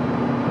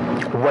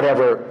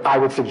whatever I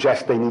would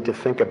suggest they need to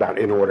think about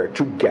in order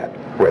to get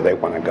where they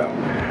want to go.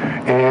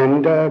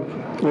 And,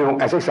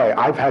 as I say,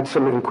 I've had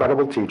some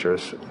incredible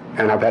teachers,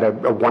 and I've had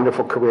a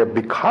wonderful career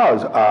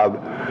because of,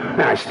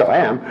 and I still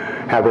am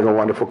having a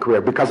wonderful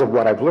career because of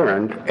what I've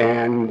learned,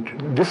 and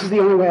this is the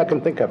only way I can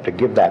think of to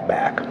give that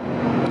back.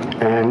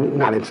 And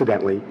not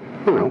incidentally,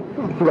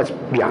 let's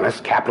be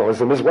honest,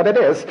 capitalism is what it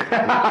is. Make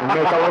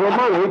a little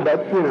money,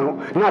 but,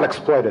 not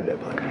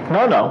exploitatively.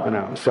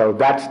 No. So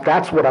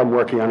that's what I'm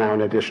working on now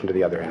in addition to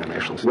the other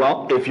animations.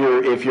 Well, if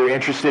you're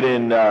interested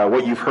in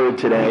what you've heard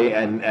today,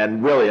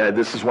 and really,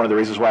 this is one of the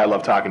reasons why I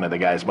love talking to the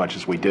guy as much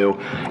as we do,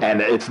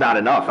 and it's not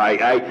enough.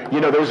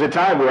 There's a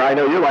time where I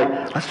know you're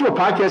like, let's do a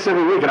podcast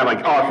every week, and I'm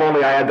like, oh, if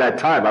only I had that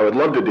time. I would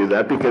love to do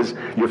that because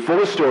you're full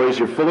of stories,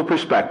 you're full of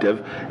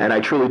perspective, and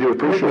I truly do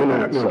appreciate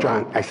that. No,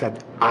 John, I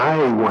said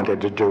I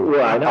wanted to do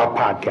a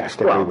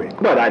podcast every week.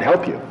 But I'd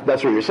help you.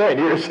 That's what you're saying.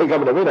 You're saying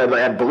coming to me,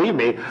 and believe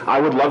me,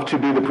 I would love to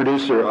be the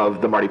producer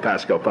of the Marty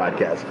Pasko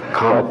podcast.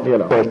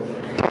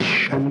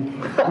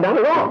 Not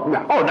at all.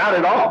 No. Oh, not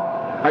at all.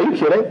 Are you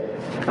kidding?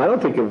 I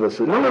don't think of this.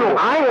 No.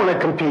 I want to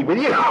compete with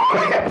you.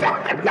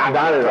 Not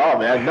at all,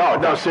 man.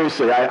 No,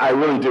 seriously. I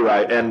really do.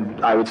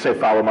 And I would say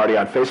follow Marty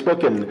on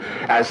Facebook. And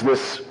as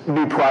this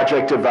new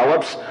project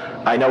develops,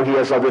 I know he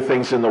has other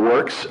things in the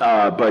works.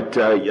 But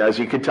as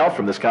you could tell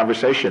from this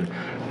conversation,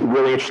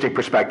 really interesting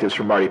perspectives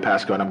from Marty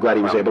Pasko. And I'm glad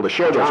he was able to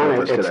share those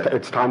with us today.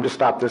 It's time to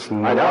stop this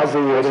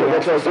nauseating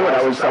exercise.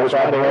 I was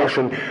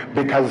moderation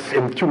because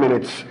in 2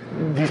 minutes,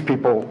 these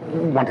people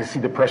want to see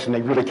the person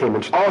they really came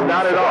into. Oh,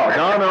 not at all.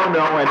 No.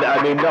 And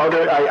I mean, no,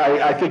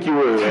 I think you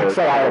were...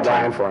 Say hi to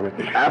Brian for me.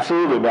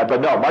 Absolutely, man. But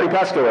no, Marty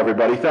Pasko,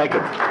 everybody. Thank you.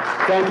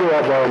 Thank you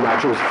all very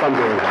much. It was fun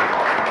doing that.